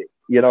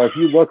if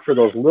you look for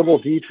those little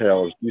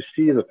details, you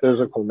see the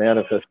physical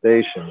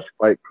manifestations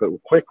quite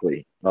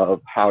quickly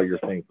of how you're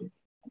thinking.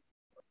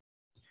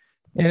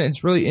 And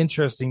it's really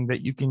interesting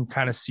that you can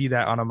kind of see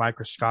that on a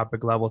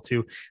microscopic level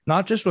too,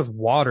 not just with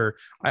water.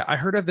 I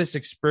heard of this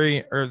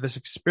experience or this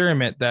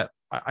experiment that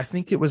I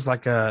think it was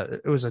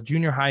a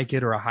junior high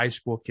kid or a high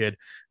school kid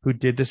who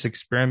did this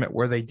experiment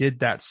where they did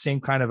that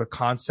same kind of a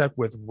concept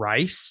with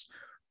rice,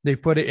 They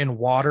put it in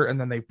water, and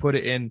then they put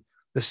it in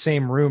the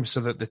same room so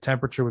that the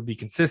temperature would be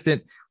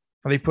consistent.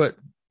 And they put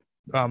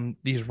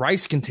these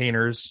rice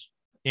containers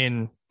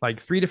in like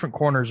 3 different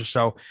corners or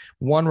so.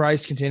 One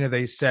rice container,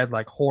 they said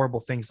like horrible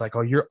things like,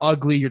 "Oh, you're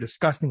ugly, you're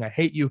disgusting, I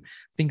hate you,"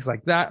 things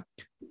like that.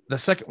 The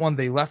second one,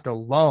 they left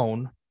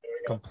alone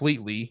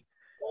completely,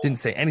 didn't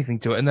say anything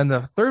to it. And then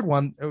the third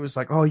one, it was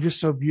like, "Oh, you're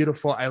so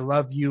beautiful, I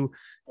love you,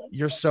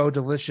 you're so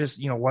delicious,"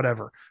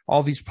 whatever,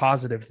 all these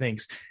positive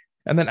things.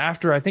 And then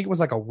after, I think it was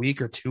like a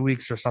week or 2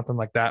 weeks or something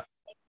like that,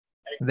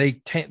 they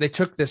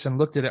took this and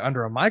looked at it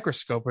under a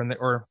microscope,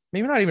 or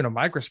maybe not even a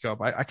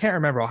microscope. I can't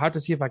remember. I'll have to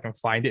see if I can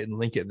find it and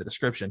link it in the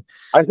description.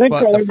 I think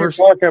But the one you're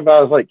talking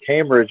about is like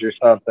Cambridge or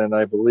something,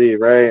 I believe,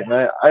 right? And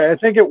I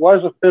think it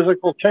was a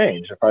physical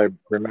change, if I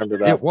remember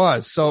that. It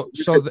was.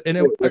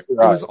 It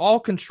was all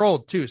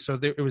controlled too. So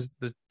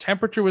the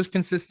temperature was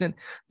consistent.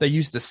 They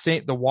used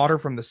the water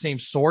from the same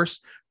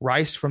source,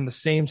 rice from the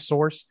same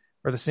source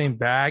or the same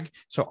bag.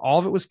 So all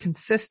of it was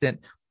consistent.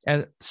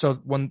 And so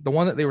when the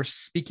one that they were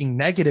speaking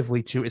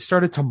negatively to, it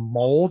started to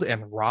mold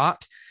and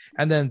rot.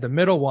 And then the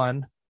middle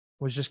one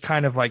was just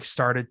kind of like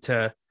started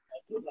to,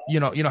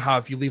 how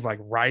if you leave like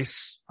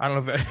rice, I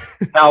don't know if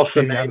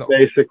calcinate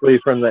basically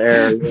from the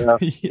air. Yeah.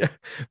 Yeah,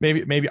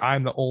 maybe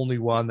I'm the only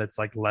one that's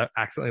like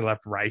accidentally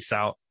left rice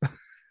out.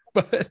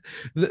 But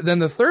then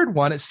the third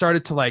one, it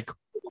started to like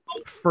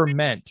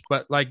ferment,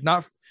 but like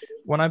not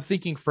when I'm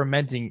thinking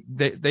fermenting,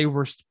 they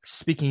were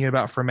speaking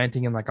about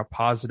fermenting in like a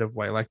positive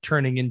way, like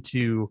turning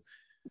into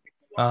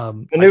a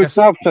new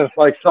substance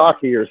like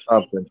sake or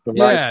something.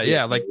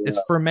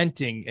 It's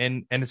fermenting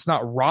and it's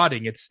not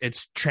rotting,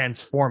 it's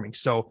transforming.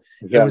 So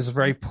It was a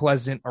very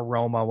pleasant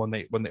aroma when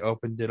they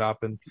opened it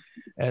up,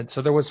 and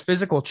so there was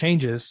physical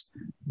changes,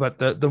 but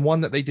the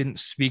one that they didn't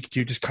speak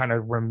to just kind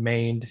of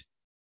remained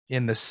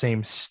in the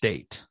same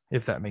state,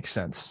 if that makes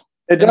sense.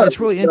 It's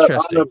really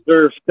interesting.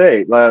 Unobserved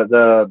state,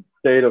 the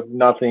state of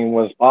nothing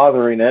was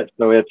bothering it,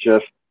 so it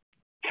just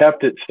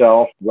kept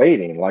itself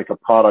waiting, like a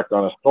product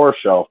on a store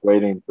shelf,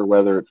 waiting for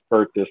whether it's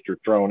purchased or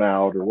thrown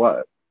out or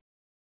what.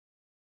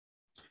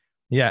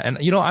 Yeah, and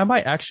I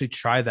might actually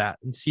try that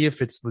and see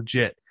if it's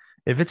legit.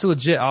 If it's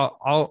legit,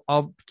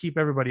 I'll keep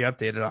everybody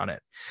updated on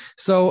it.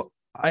 So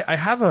I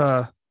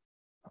have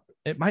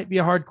it might be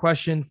a hard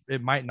question,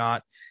 it might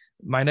not.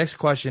 My next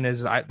question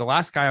is, the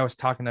last guy I was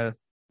talking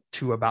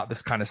to about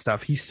this kind of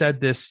stuff, he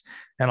said this,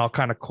 and I'll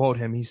kind of quote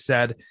him. He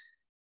said,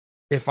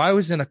 "If I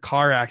was in a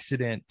car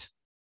accident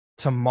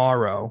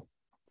tomorrow,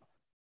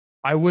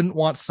 I wouldn't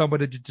want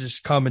somebody to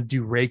just come and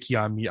do Reiki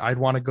on me. I'd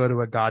want to go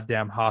to a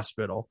goddamn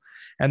hospital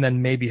and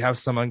then maybe have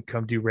someone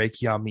come do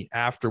Reiki on me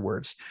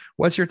afterwards."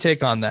 What's your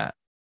take on that?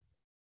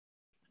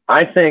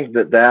 I think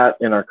that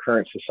in our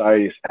current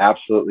society is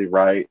absolutely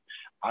right.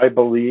 I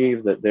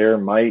believe that there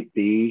might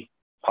be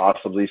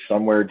possibly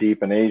somewhere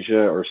deep in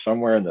Asia or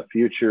somewhere in the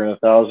future in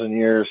 1,000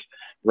 years,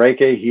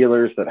 Reiki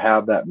healers that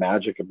have that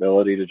magic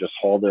ability to just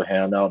hold their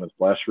hand out and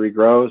flesh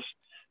regrows.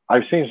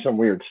 I've seen some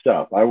weird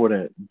stuff. I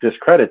wouldn't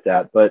discredit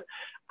that, but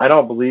I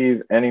don't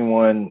believe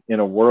anyone in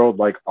a world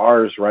like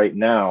ours right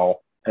now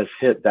has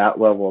hit that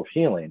level of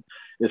healing,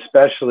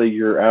 especially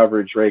your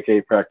average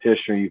Reiki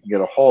practitioner you can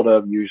get a hold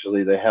of.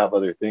 Usually they have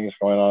other things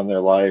going on in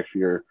their life.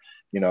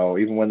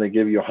 Even when they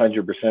give you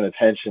 100%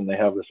 attention, they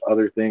have this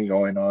other thing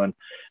going on.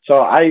 So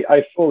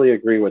I fully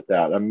agree with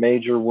that. A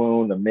major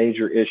wound, a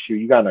major issue.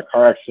 You got in a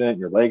car accident,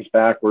 your leg's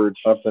backwards,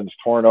 something's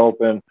torn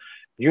open.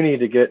 You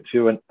need to get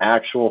to an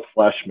actual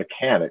flesh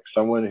mechanic,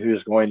 someone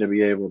who's going to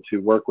be able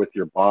to work with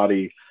your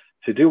body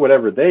to do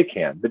whatever they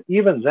can. But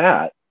even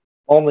that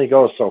only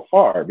goes so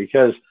far,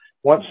 because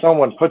once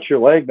someone puts your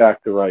leg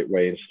back the right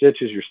way and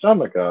stitches your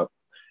stomach up,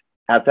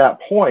 at that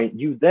point,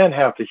 you then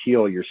have to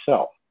heal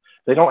yourself.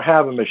 They don't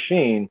have a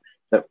machine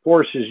that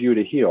forces you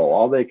to heal.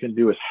 All they can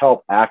do is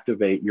help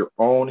activate your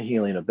own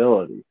healing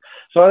ability.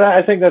 So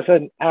I think that's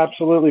an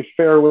absolutely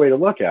fair way to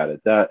look at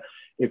it, that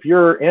if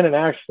you're in an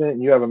accident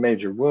and you have a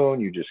major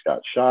wound, you just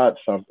got shot,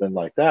 something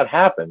like that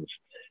happens,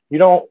 you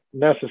don't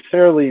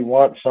necessarily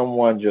want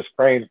someone just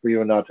praying for you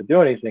and not to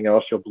do anything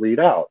else. You'll bleed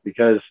out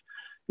because,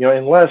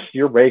 unless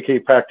your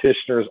Reiki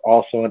practitioner is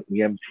also an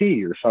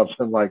EMT or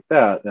something like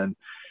that. And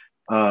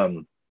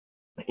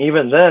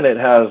even then it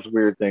has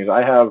weird things.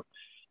 I have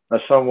a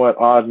somewhat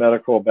odd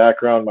medical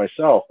background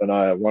myself,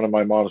 and one of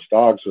my mom's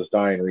dogs was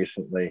dying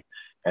recently,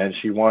 and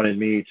she wanted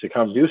me to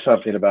come do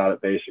something about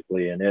it,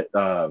 basically. And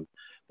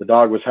the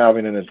dog was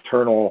having an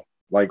internal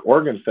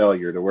organ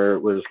failure to where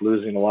it was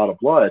losing a lot of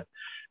blood,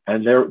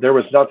 and there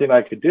was nothing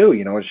I could do,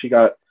 and she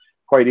got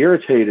quite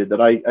irritated that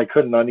I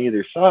couldn't on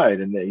either side.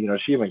 And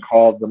she even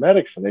called the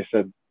medics, and they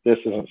said, "This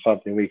isn't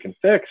something we can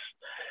fix."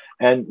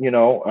 And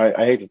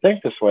I hate to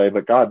think this way,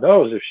 but God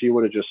knows if she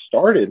would have just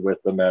started with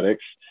the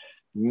medics,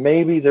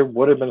 maybe there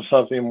would have been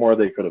something more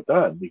they could have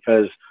done.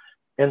 Because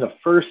in the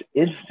first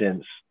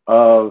instance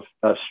of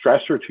a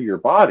stressor to your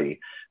body,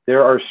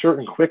 there are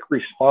certain quick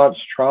response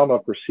trauma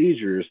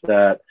procedures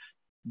that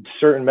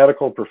certain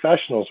medical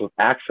professionals with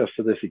access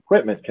to this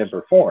equipment can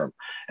perform.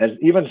 And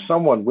even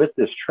someone with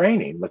this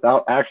training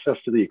without access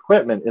to the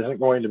equipment isn't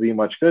going to be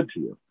much good to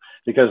you.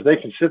 because they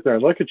can sit there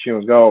and look at you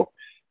and go,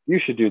 you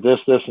should do this,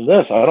 this, and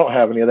this. I don't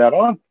have any of that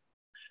on.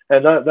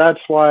 And that's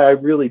why I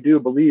really do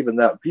believe in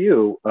that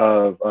view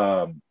of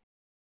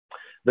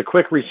the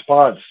quick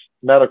response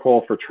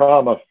medical for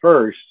trauma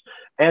first,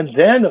 and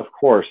then, of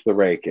course, the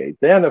Reiki,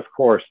 then, of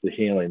course, the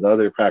healing, the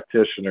other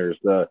practitioners,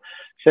 the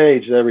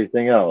sage,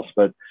 everything else.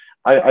 But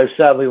I've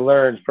sadly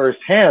learned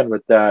firsthand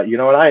with that,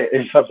 and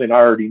it's something I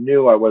already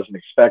knew. I wasn't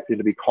expecting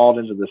to be called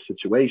into this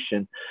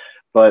situation,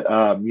 but,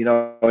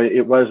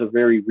 it was a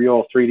very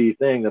real 3D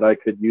thing that I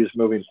could use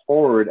moving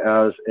forward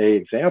as a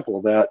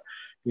example that,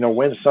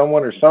 when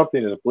someone or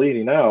something is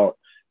bleeding out,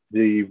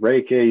 the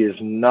Reiki is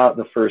not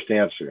the first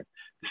answer.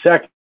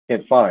 Second,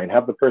 fine,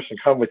 have the person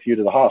come with you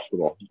to the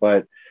hospital,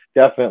 but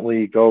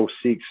definitely go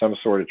seek some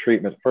sort of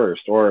treatment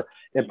first. Or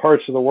in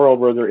parts of the world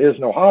where there is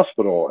no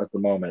hospital at the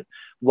moment,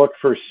 look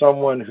for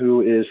someone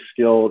who is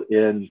skilled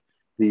in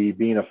the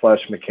being a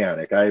flesh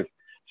mechanic. I've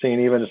seen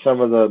even some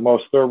of the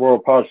most third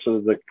world parts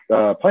of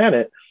the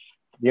planet,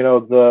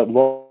 the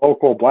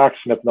local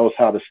blacksmith knows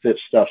how to stitch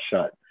stuff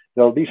shut.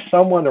 There'll be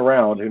someone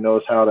around who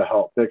knows how to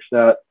help fix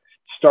that.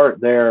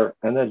 Start there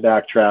and then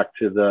backtrack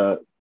to the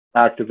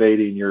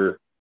activating your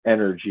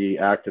energy,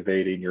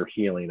 activating your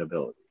healing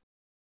ability.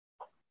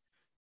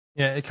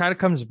 Yeah, it kind of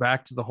comes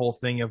back to the whole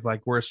thing of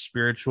like we're a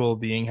spiritual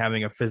being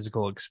having a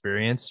physical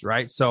experience,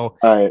 right? So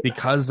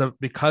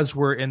because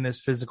we're in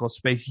this physical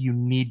space, you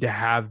need to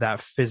have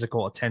that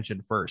physical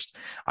attention first.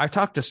 I've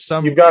talked to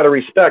some. You've got to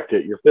respect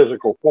it, your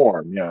physical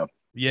form.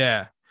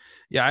 Yeah.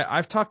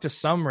 I've talked to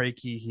some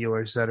Reiki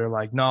healers that are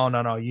like,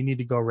 no, you need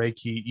to go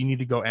Reiki, you need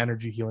to go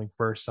energy healing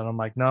first. And I'm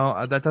like,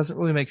 no, that doesn't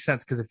really make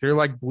sense, because if you're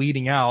like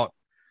bleeding out,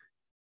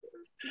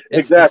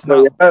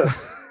 exactly. And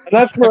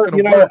that's where,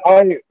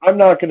 I'm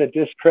not going to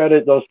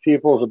discredit those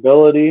people's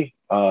ability.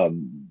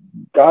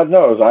 God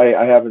knows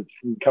I haven't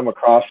come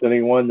across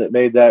anyone that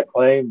made that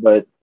claim,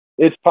 but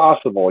it's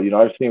possible.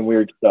 I've seen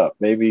weird stuff.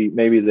 Maybe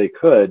they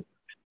could.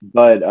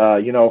 But,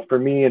 for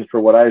me and for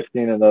what I've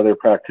seen in other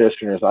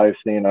practitioners I've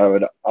seen, I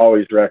would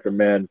always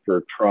recommend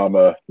for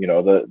trauma,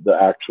 the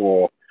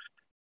actual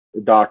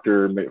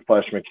doctor,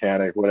 flesh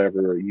mechanic,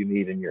 whatever you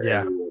need in your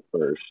area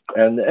first.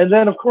 And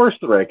then, of course,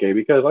 the Reiki,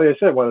 because like I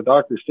said, when a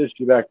doctor stitches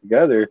you back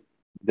together,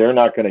 they're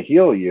not going to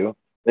heal you.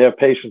 They have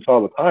patients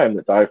all the time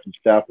that die from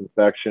staph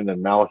infection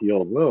and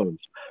malhealed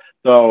wounds.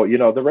 So,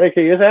 the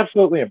Reiki is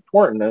absolutely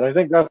important. And I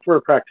think that's where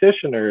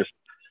practitioners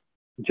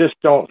just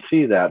don't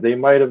see that. They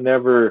might have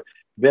never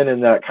been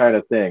in that kind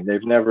of thing.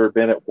 They've never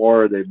been at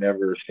war. They've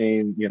never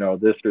seen,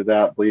 this or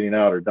that, bleeding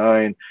out or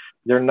dying.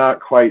 They're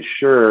not quite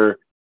sure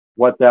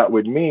what that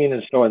would mean.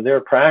 And so in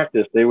their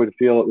practice, they would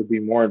feel it would be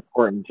more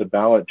important to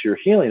balance your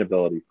healing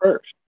ability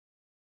first.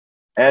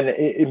 And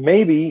it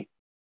may be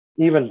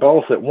even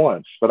both at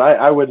once, but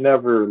I would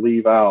never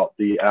leave out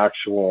the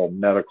actual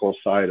medical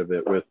side of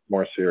it with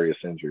more serious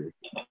injury.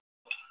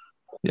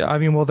 Yeah. I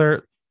mean,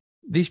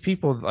 these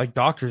people like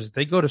doctors,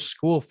 they go to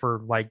school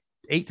for like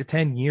 8 to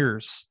 10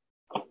 years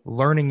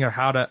learning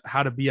how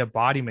to be a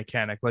body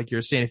mechanic. Like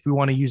you're saying, if we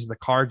want to use the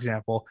car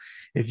example,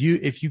 if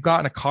you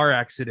got in a car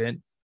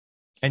accident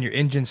and your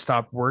engine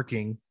stopped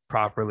working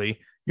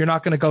properly, you're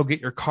not going to go get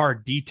your car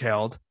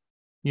detailed.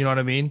 You know what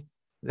I mean?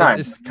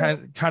 It's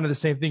kind of the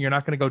same thing. You're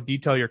not going to go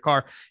detail your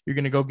car. You're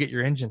going to go get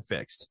your engine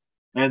fixed,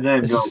 and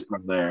then go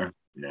from there.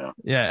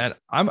 Yeah. And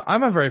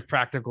I'm a very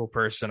practical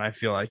person. I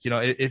feel like,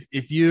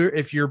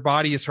 if your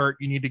body is hurt,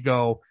 you need to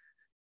go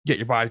get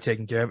your body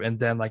taken care of, and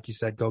then, like you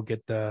said, go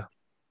get the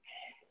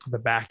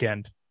back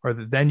end, or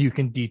then you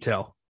can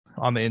detail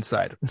on the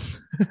inside.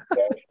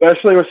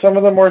 Especially with some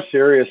of the more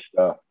serious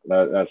stuff.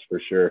 That's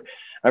for sure.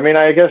 I mean,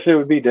 I guess it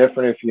would be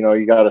different if,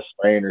 you got a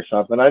sprain or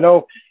something. I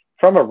know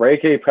from a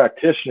Reiki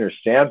practitioner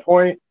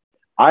standpoint,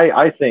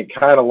 I think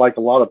kind of like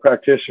a lot of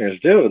practitioners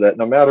do, that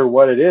no matter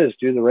what it is,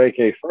 do the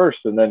Reiki first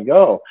and then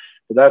go.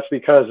 But that's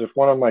because if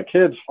one of my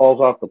kids falls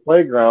off the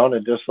playground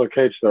and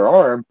dislocates their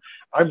arm,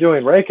 I'm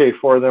doing Reiki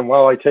for them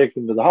while I take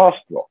them to the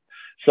hospital.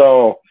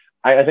 So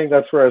I think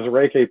that's where, as a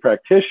Reiki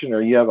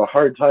practitioner, you have a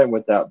hard time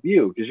with that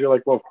view, because you're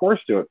like, well, of course,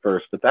 do it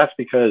first, but that's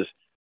because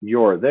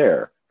you're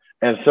there.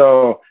 And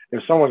so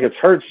if someone gets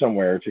hurt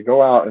somewhere, to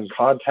go out and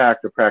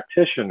contact a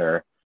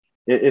practitioner,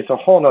 it's a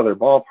whole nother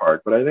ballpark.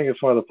 But I think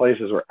it's one of the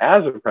places where,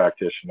 as a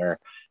practitioner,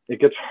 it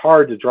gets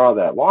hard to draw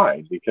that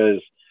line,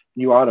 because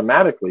you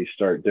automatically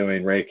start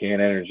doing Reiki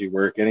and energy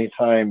work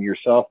anytime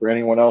yourself or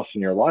anyone else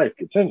in your life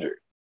gets injured.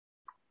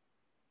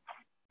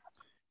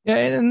 Yeah,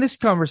 and this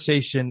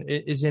conversation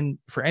is in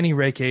for any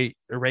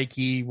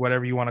Reiki,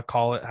 whatever you want to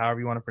call it, however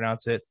you want to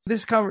pronounce it.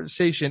 This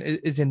conversation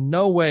is in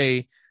no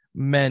way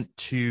meant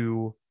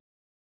to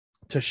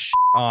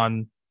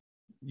on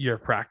your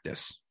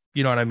practice.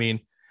 You know what I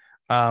mean?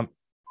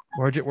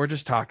 We're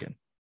just talking.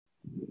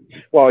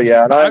 Well,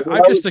 yeah, and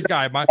I'm just a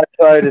guy. My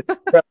side is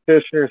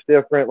practitioner is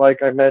different.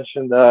 Like I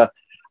mentioned,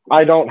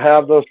 I don't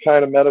have those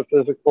kind of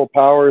metaphysical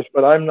powers,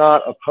 but I'm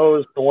not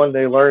opposed to one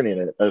day learning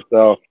it. And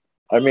so,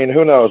 I mean,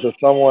 who knows, if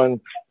someone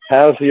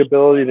has the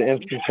ability to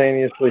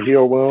instantaneously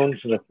heal wounds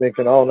and is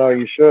thinking, oh no,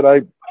 you should,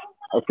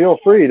 feel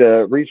free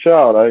to reach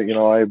out. I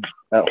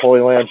at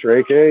Holy Lance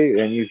Reiki,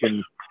 and you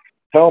can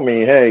tell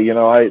me, hey,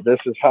 this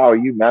is how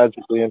you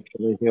magically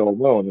instantly heal a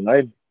wound, and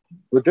I'd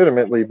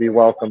legitimately be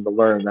welcome to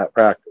learn that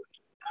practice.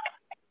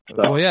 So,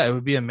 well, yeah, it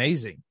would be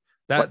amazing.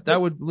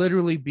 That would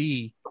literally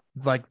be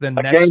like the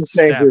next game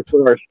changer step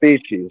for our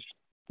species.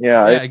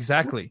 Yeah,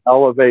 exactly.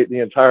 Elevate the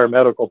entire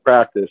medical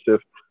practice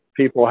if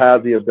people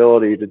have the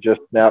ability to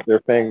just snap their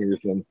fingers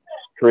and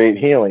create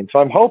healing. So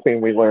I'm hoping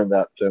we learn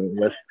that soon.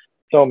 With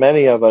so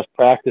many of us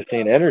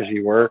practicing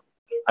energy work,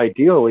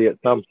 ideally at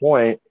some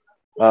point,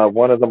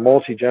 one of the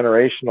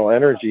multi-generational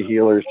energy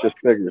healers just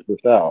figures this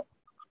out.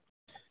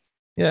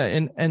 Yeah,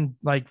 and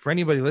like for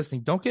anybody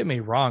listening, don't get me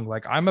wrong.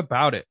 Like I'm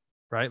about it,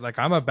 right? Like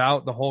I'm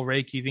about the whole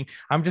Reiki thing.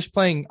 I'm just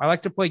playing. I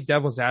like to play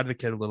devil's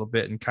advocate a little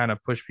bit and kind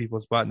of push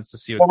people's buttons to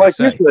see what they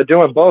say. You said,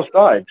 doing both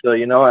sides. So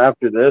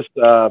after this,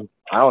 I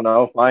don't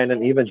know, find an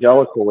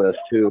evangelicalist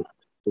who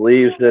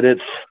believes that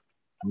it's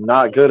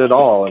not good at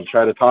all, and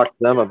try to talk to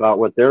them about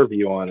what their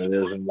view on it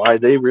is and why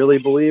they really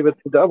believe it's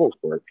the devil's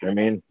work. I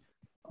mean,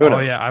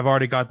 yeah, I've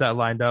already got that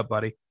lined up,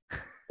 buddy.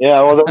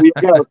 Yeah, well, there you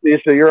go. See,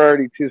 so you're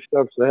already 2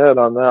 steps ahead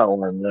on that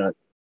one.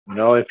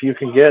 If you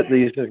can get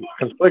these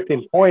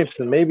conflicting points,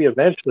 then maybe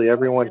eventually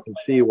everyone can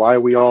see why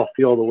we all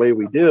feel the way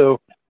we do,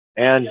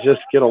 and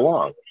just get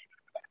along.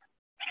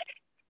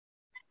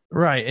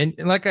 Right, and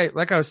like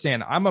I was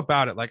saying, I'm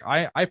about it. Like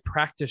I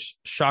practice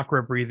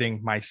chakra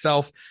breathing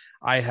myself.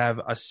 I have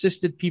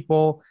assisted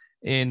people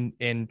in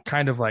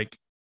kind of like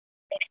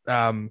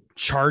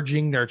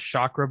charging their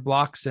chakra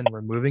blocks and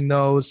removing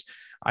those.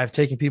 I've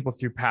taken people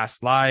through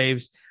past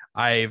lives.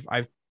 I've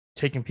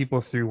taken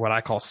people through what I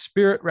call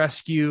spirit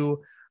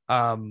rescue.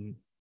 I've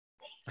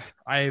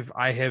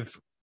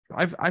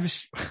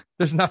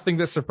there's nothing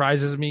that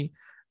surprises me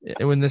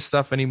in this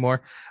stuff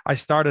anymore. I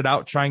started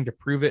out trying to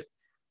prove it.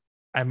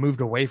 I moved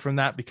away from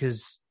that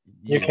because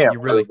you can't.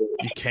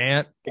 You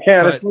can't.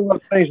 It's one of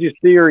those things you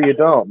see or you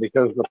don't,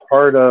 because the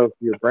part of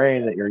your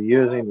brain that you're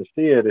using to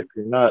see it, if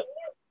you're not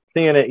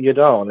seeing it, you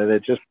don't. And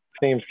it just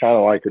seems kind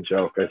of like a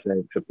joke, I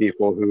think, to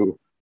people who,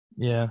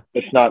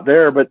 it's not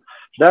there. But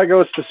that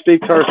goes to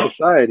speak to our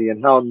society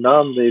and how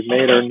numb they've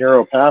made our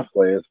neural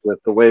pathways with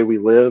the way we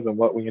live and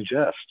what we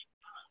ingest.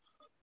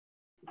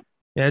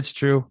 Yeah, it's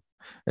true.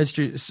 It's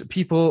true.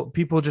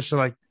 People just are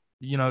like,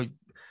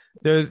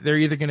 they're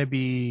either going to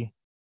be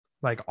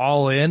like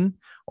all in,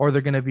 or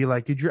they're going to be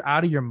like, dude, you're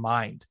out of your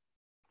mind.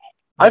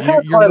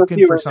 You're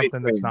looking for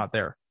something that's not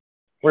there.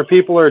 Where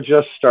people are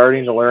just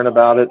starting to learn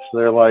about it. So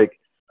they're like,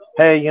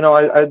 hey,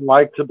 I'd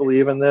like to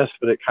believe in this,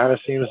 but it kind of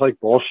seems like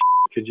bullshit.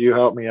 Could you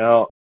help me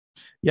out?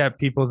 Yeah,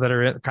 people that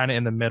are kind of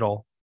in the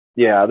middle.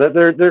 Yeah,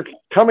 they're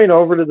coming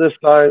over to this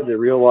side. They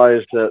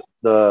realize that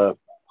the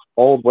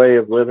old way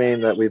of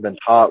living that we've been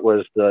taught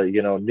was the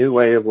new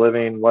way of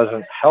living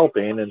wasn't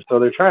helping, and so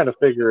they're trying to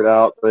figure it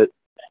out. But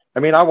I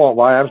mean, I won't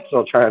lie, I'm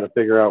still trying to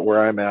figure out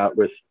where I'm at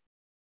with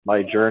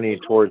my journey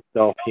towards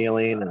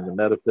self-healing and the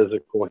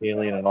metaphysical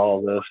healing and all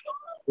of this.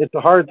 It's a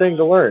hard thing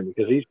to learn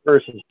because each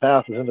person's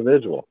path is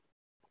individual.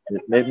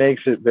 It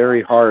makes it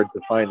very hard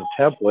to find a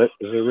template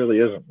because there really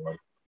isn't one.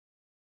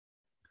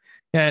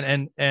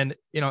 And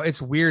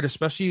it's weird,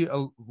 especially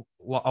a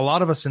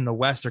lot of us in the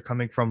West are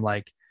coming from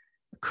like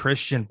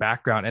Christian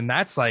background, and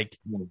that's like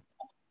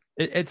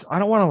it's I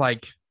don't want to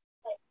like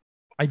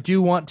I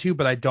do want to,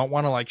 but I don't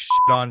want to like shit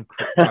on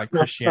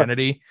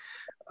Christianity.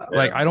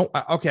 Like I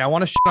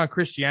want to shit on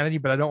Christianity,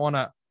 but I don't want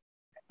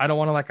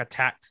to like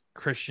attack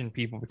Christian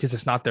people because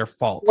it's not their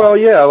fault. Well,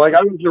 yeah, like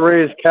I was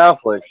raised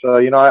Catholic, so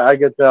I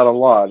get that a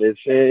lot. It's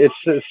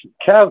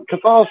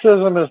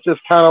Catholicism is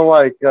just kind of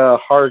like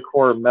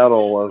hardcore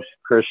metal of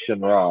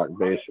Christian rock.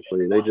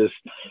 Basically,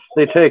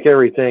 they take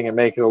everything and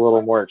make it a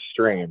little more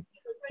extreme.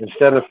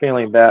 Instead of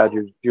feeling bad,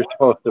 you're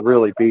supposed to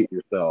really beat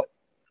yourself.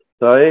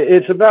 So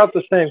it's about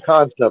the same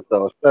concept,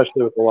 though,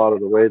 especially with a lot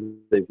of the way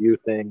they view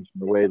things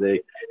and the way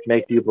they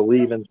make you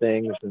believe in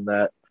things, and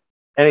that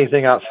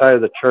anything outside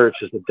of the church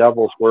is the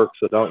devil's work,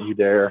 so don't you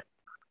dare.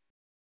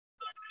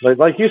 But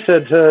like you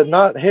said, to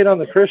not hate on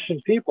the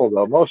Christian people,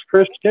 though. Most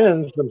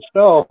Christians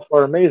themselves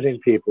are amazing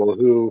people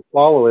who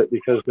follow it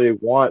because they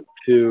want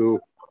to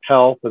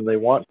help and they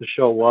want to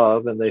show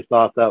love, and they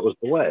thought that was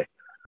the way.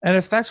 And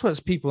if that's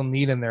what people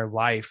need in their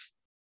life,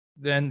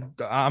 then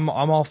I'm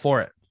all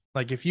for it.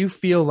 Like if you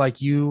feel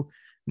like you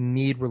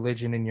need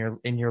religion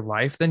in your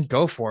life, then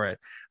go for it.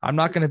 I'm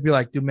not going to be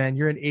like, dude, man,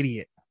 you're an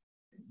idiot.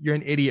 You're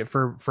an idiot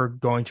for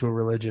going to a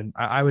religion.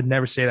 I would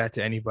never say that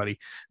to anybody.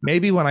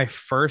 Maybe when I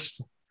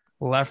first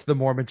left the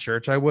Mormon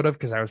church, I would have,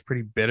 because I was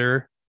pretty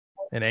bitter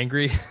and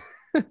angry.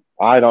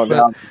 I don't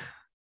know.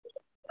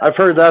 I've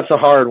heard that's a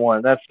hard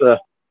one. That's a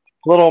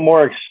little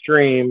more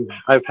extreme.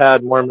 I've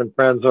had Mormon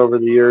friends over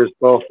the years,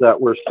 both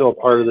that were still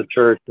part of the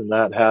church and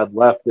that had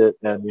left it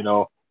and,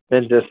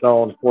 been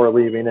disowned for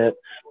leaving it.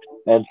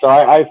 And so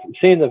I've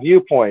seen the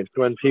viewpoints.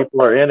 When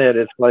people are in it,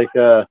 it's like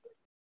a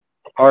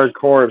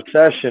hardcore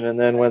obsession. And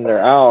then when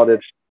they're out,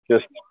 it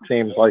just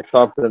seems like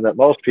something that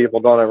most people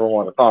don't ever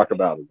want to talk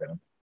about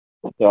again.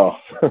 So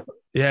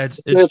yeah,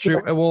 it's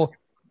true. Well,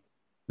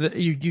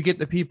 you get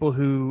the people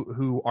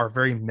who are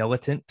very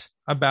militant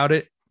about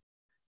it,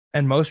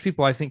 and most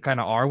people I think kind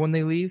of are when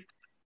they leave,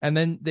 and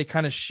then they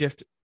kind of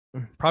shift,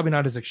 probably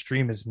not as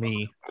extreme as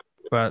me,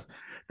 but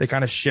they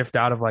kind of shift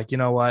out of like, you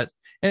know what,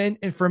 and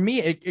for me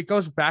it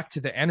goes back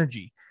to the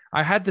energy.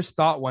 I had this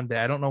thought one day,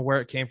 I don't know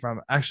where it came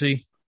from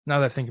actually.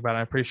 Now that I think about it,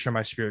 I'm pretty sure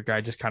my spirit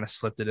guide just kind of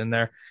slipped it in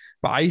there,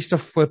 but I used to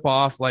flip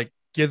off, like,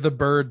 give the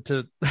bird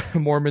to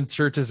Mormon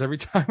churches every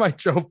time I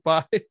drove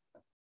by.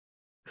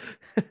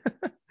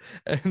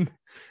 and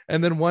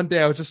and then one day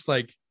I was just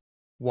like,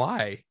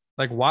 why?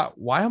 Like,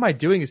 why am I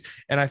doing this?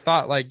 And I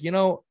thought, like,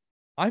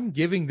 I'm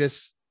giving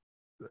this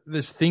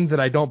thing that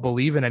I don't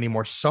believe in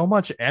anymore so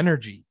much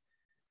energy,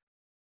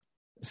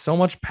 so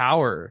much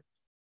power.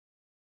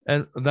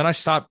 And then I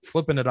stopped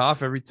flipping it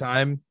off every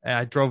time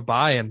I drove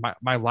by, and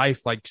my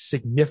life like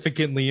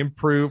significantly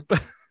improved.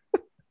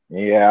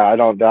 Yeah, I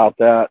don't doubt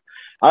that.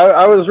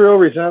 I was real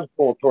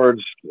resentful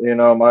towards,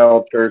 my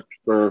old church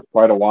for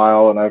quite a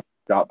while, and I've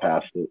got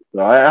past it.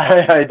 So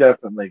I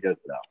definitely get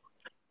that.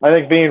 I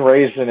think being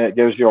raised in it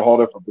gives you a whole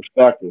different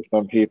perspective.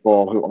 Some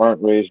people who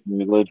aren't raised in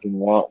religion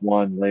want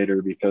one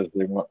later because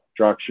they want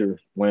structure.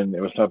 When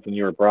it was something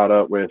you were brought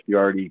up with, you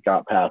already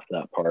got past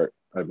that part,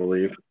 I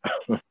believe.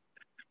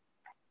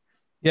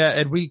 Yeah,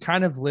 and we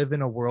kind of live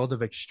in a world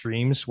of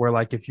extremes where,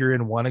 like, if you're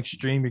in one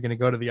extreme, you're going to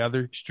go to the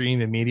other extreme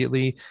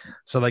immediately.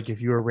 So, like,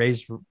 if you were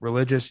raised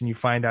religious and you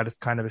find out it's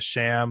kind of a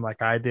sham,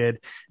 like I did,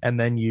 and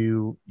then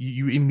you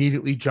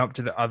immediately jump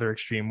to the other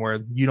extreme where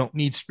you don't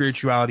need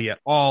spirituality at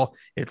all.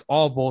 It's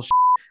all bullshit.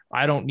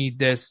 I don't need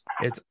this.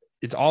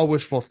 It's all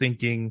wishful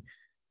thinking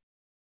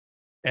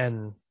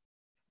and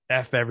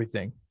F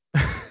everything.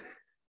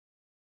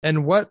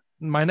 And what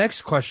my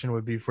next question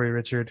would be for you,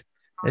 Richard,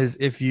 is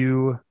if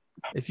you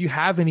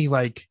have any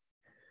like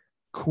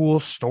cool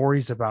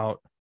stories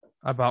about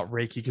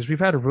Reiki, because we've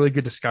had a really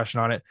good discussion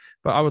on it,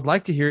 but I would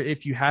like to hear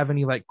if you have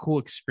any like cool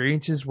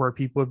experiences where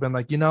people have been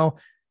like,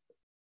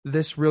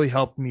 this really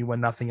helped me when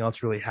nothing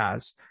else really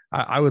has.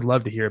 I would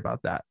love to hear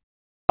about that.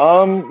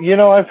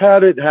 I've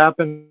had it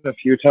happen a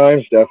few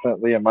times,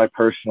 definitely in my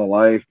personal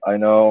life. I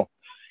know,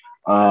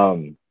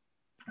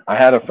 I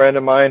had a friend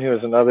of mine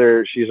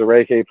she's a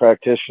Reiki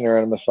practitioner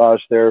and a massage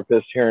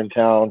therapist here in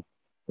town.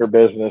 Her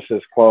business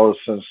is closed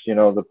since,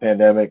 the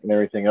pandemic and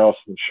everything else,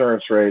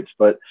 insurance rates,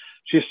 but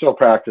she still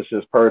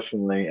practices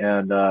personally.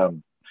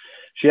 And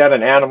she had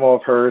an animal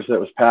of hers that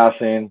was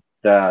passing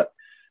that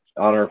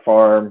on her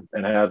farm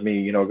and had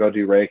me, go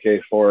do Reiki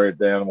for it.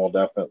 The animal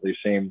definitely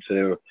seemed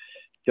to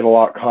get a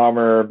lot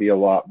calmer, be a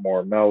lot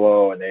more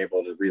mellow and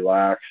able to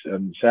relax.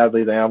 And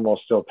sadly, the animal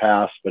still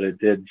passed, but it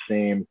did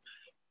seem,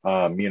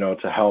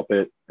 to help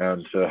it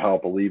and to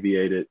help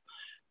alleviate it.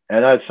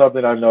 And that's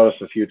something I've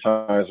noticed a few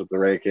times with the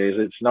Reikis.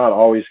 It's not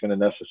always going to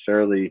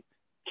necessarily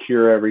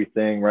cure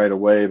everything right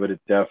away, but it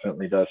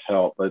definitely does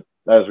help. But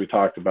as we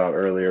talked about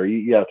earlier,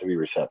 you have to be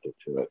receptive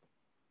to it.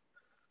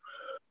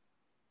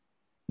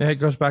 Yeah, it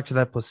goes back to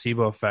that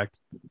placebo effect.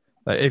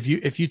 If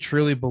you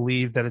truly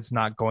believe that it's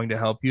not going to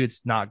help you,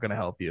 it's not going to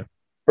help you.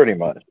 Pretty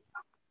much.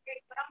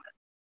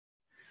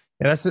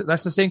 Yeah,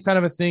 that's the same kind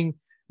of a thing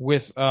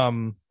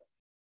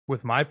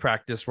with my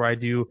practice where I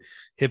do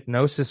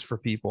hypnosis for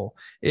people.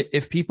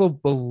 If people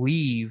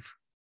believe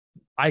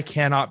I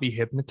cannot be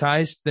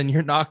hypnotized, then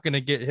you're not going to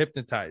get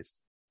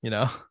hypnotized,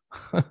 Yeah,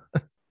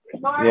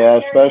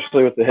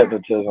 especially with the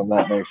hypnotism,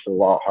 that makes it a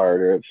lot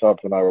harder. It's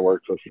something I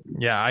worked with.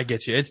 Yeah, I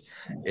get you.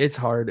 It's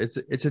hard.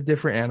 It's a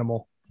different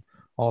animal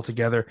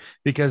altogether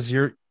because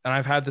and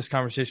I've had this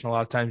conversation a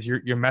lot of times,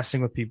 you're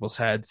messing with people's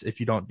heads if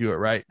you don't do it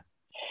right.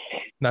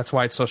 And that's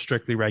why it's so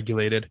strictly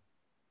regulated.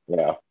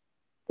 Yeah,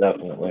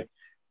 definitely.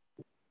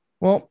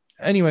 Well,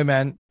 anyway,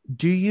 man,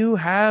 do you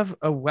have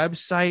a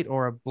website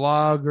or a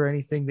blog or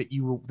anything that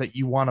you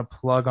want to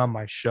plug on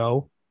my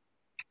show?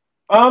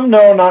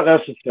 No, not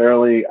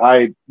necessarily.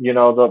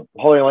 The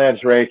Holy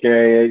Lands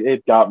Reiki,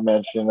 it got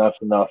mentioned. That's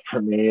enough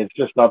for me. It's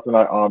just something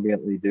I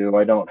ambiently do.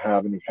 I don't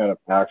have any kind of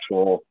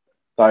actual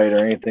site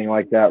or anything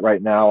like that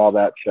right now. All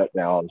that shut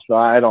down. So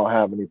I don't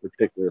have any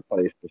particular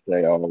place to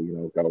say,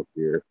 go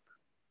here.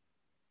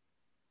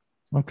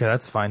 Okay,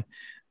 that's fine.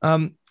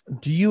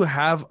 Do you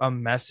have a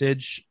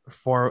message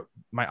for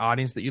my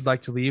audience that you'd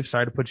like to leave?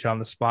 Sorry to put you on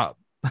the spot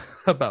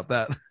about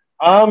that.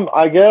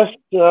 I guess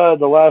the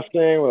last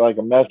thing, like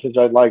a message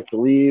I'd like to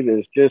leave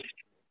is just,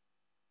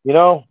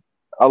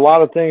 a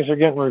lot of things are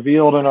getting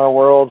revealed in our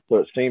world, so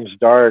it seems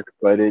dark,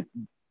 but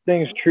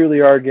things truly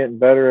are getting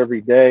better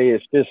every day.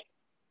 It's just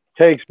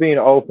takes being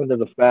open to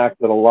the fact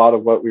that a lot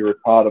of what we were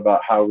taught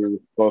about how we were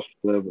supposed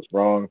to live was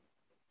wrong.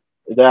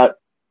 That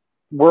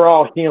we're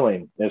all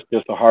healing. It's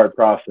just a hard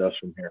process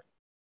from here.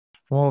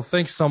 Well,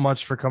 thanks so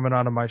much for coming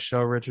on to my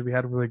show, Richard. We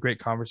had a really great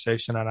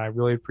conversation, and I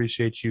really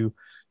appreciate you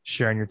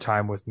sharing your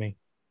time with me.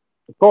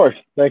 Of course.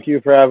 Thank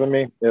you for having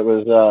me. It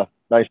was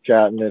nice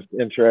chatting. It's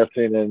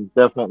interesting and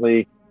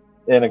definitely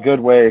in a good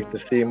way to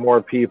see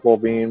more people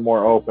being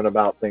more open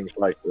about things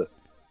like this.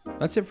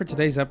 That's it for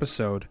today's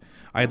episode.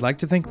 I'd like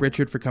to thank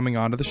Richard for coming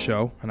on to the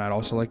show, and I'd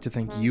also like to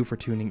thank you for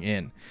tuning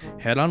in.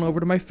 Head on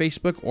over to my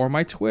Facebook or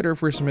my Twitter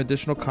for some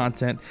additional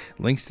content.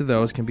 Links to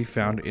those can be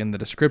found in the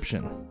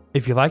description.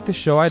 If you like the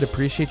show, I'd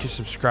appreciate you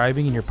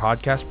subscribing in your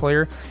podcast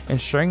player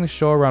and sharing the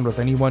show around with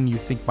anyone you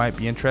think might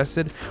be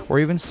interested, or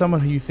even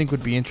someone who you think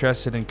would be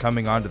interested in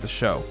coming onto the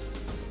show.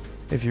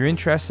 If you're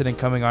interested in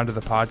coming onto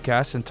the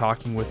podcast and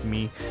talking with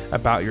me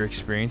about your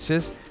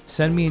experiences,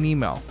 send me an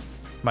email.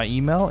 My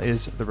email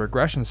is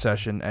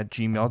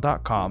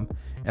theregressionsession@gmail.com,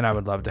 and I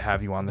would love to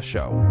have you on the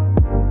show.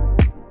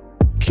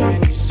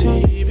 Can you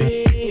see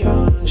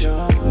beyond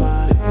your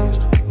mind?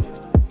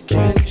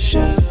 Can you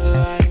shed a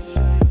light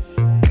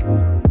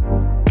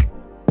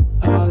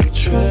on the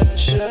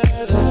treasure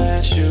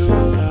that you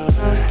are?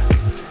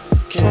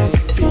 Can you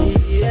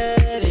be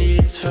at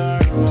ease for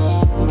a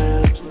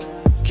moment?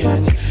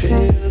 Can you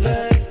feel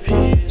that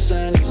peace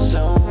and you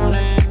zone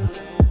in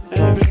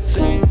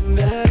everything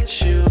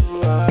that you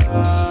are?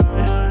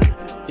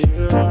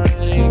 You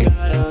already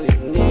got all you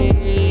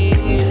need.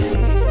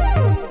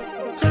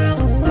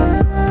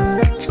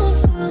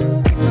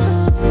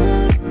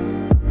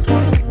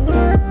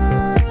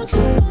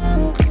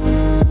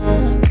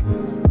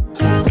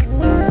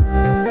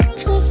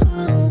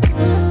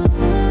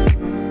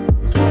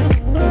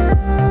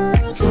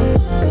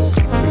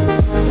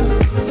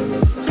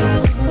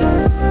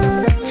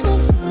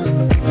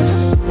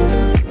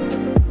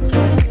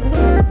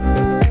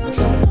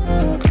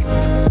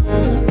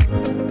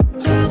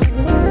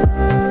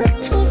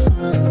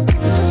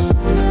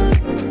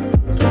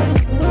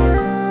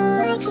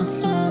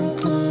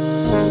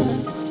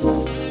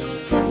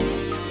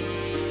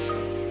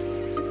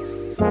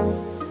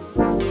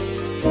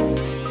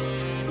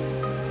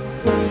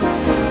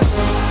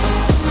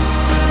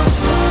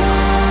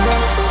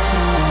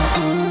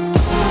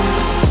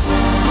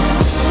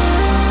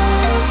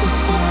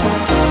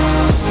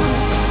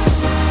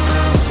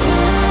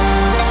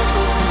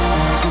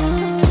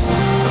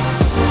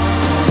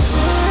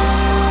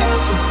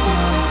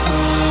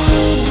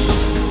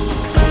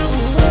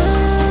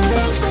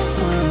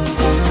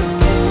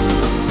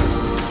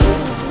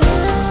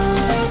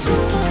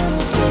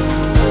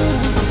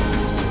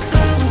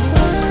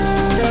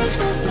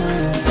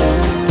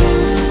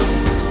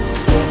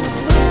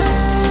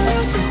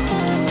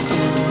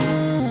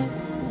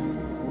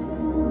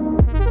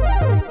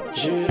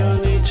 You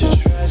don't need to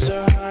try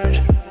so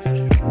hard.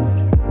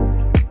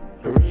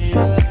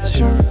 Realize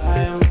you're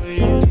right where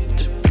you need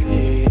to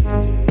be.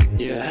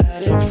 You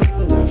had it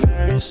from the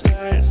very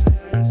start.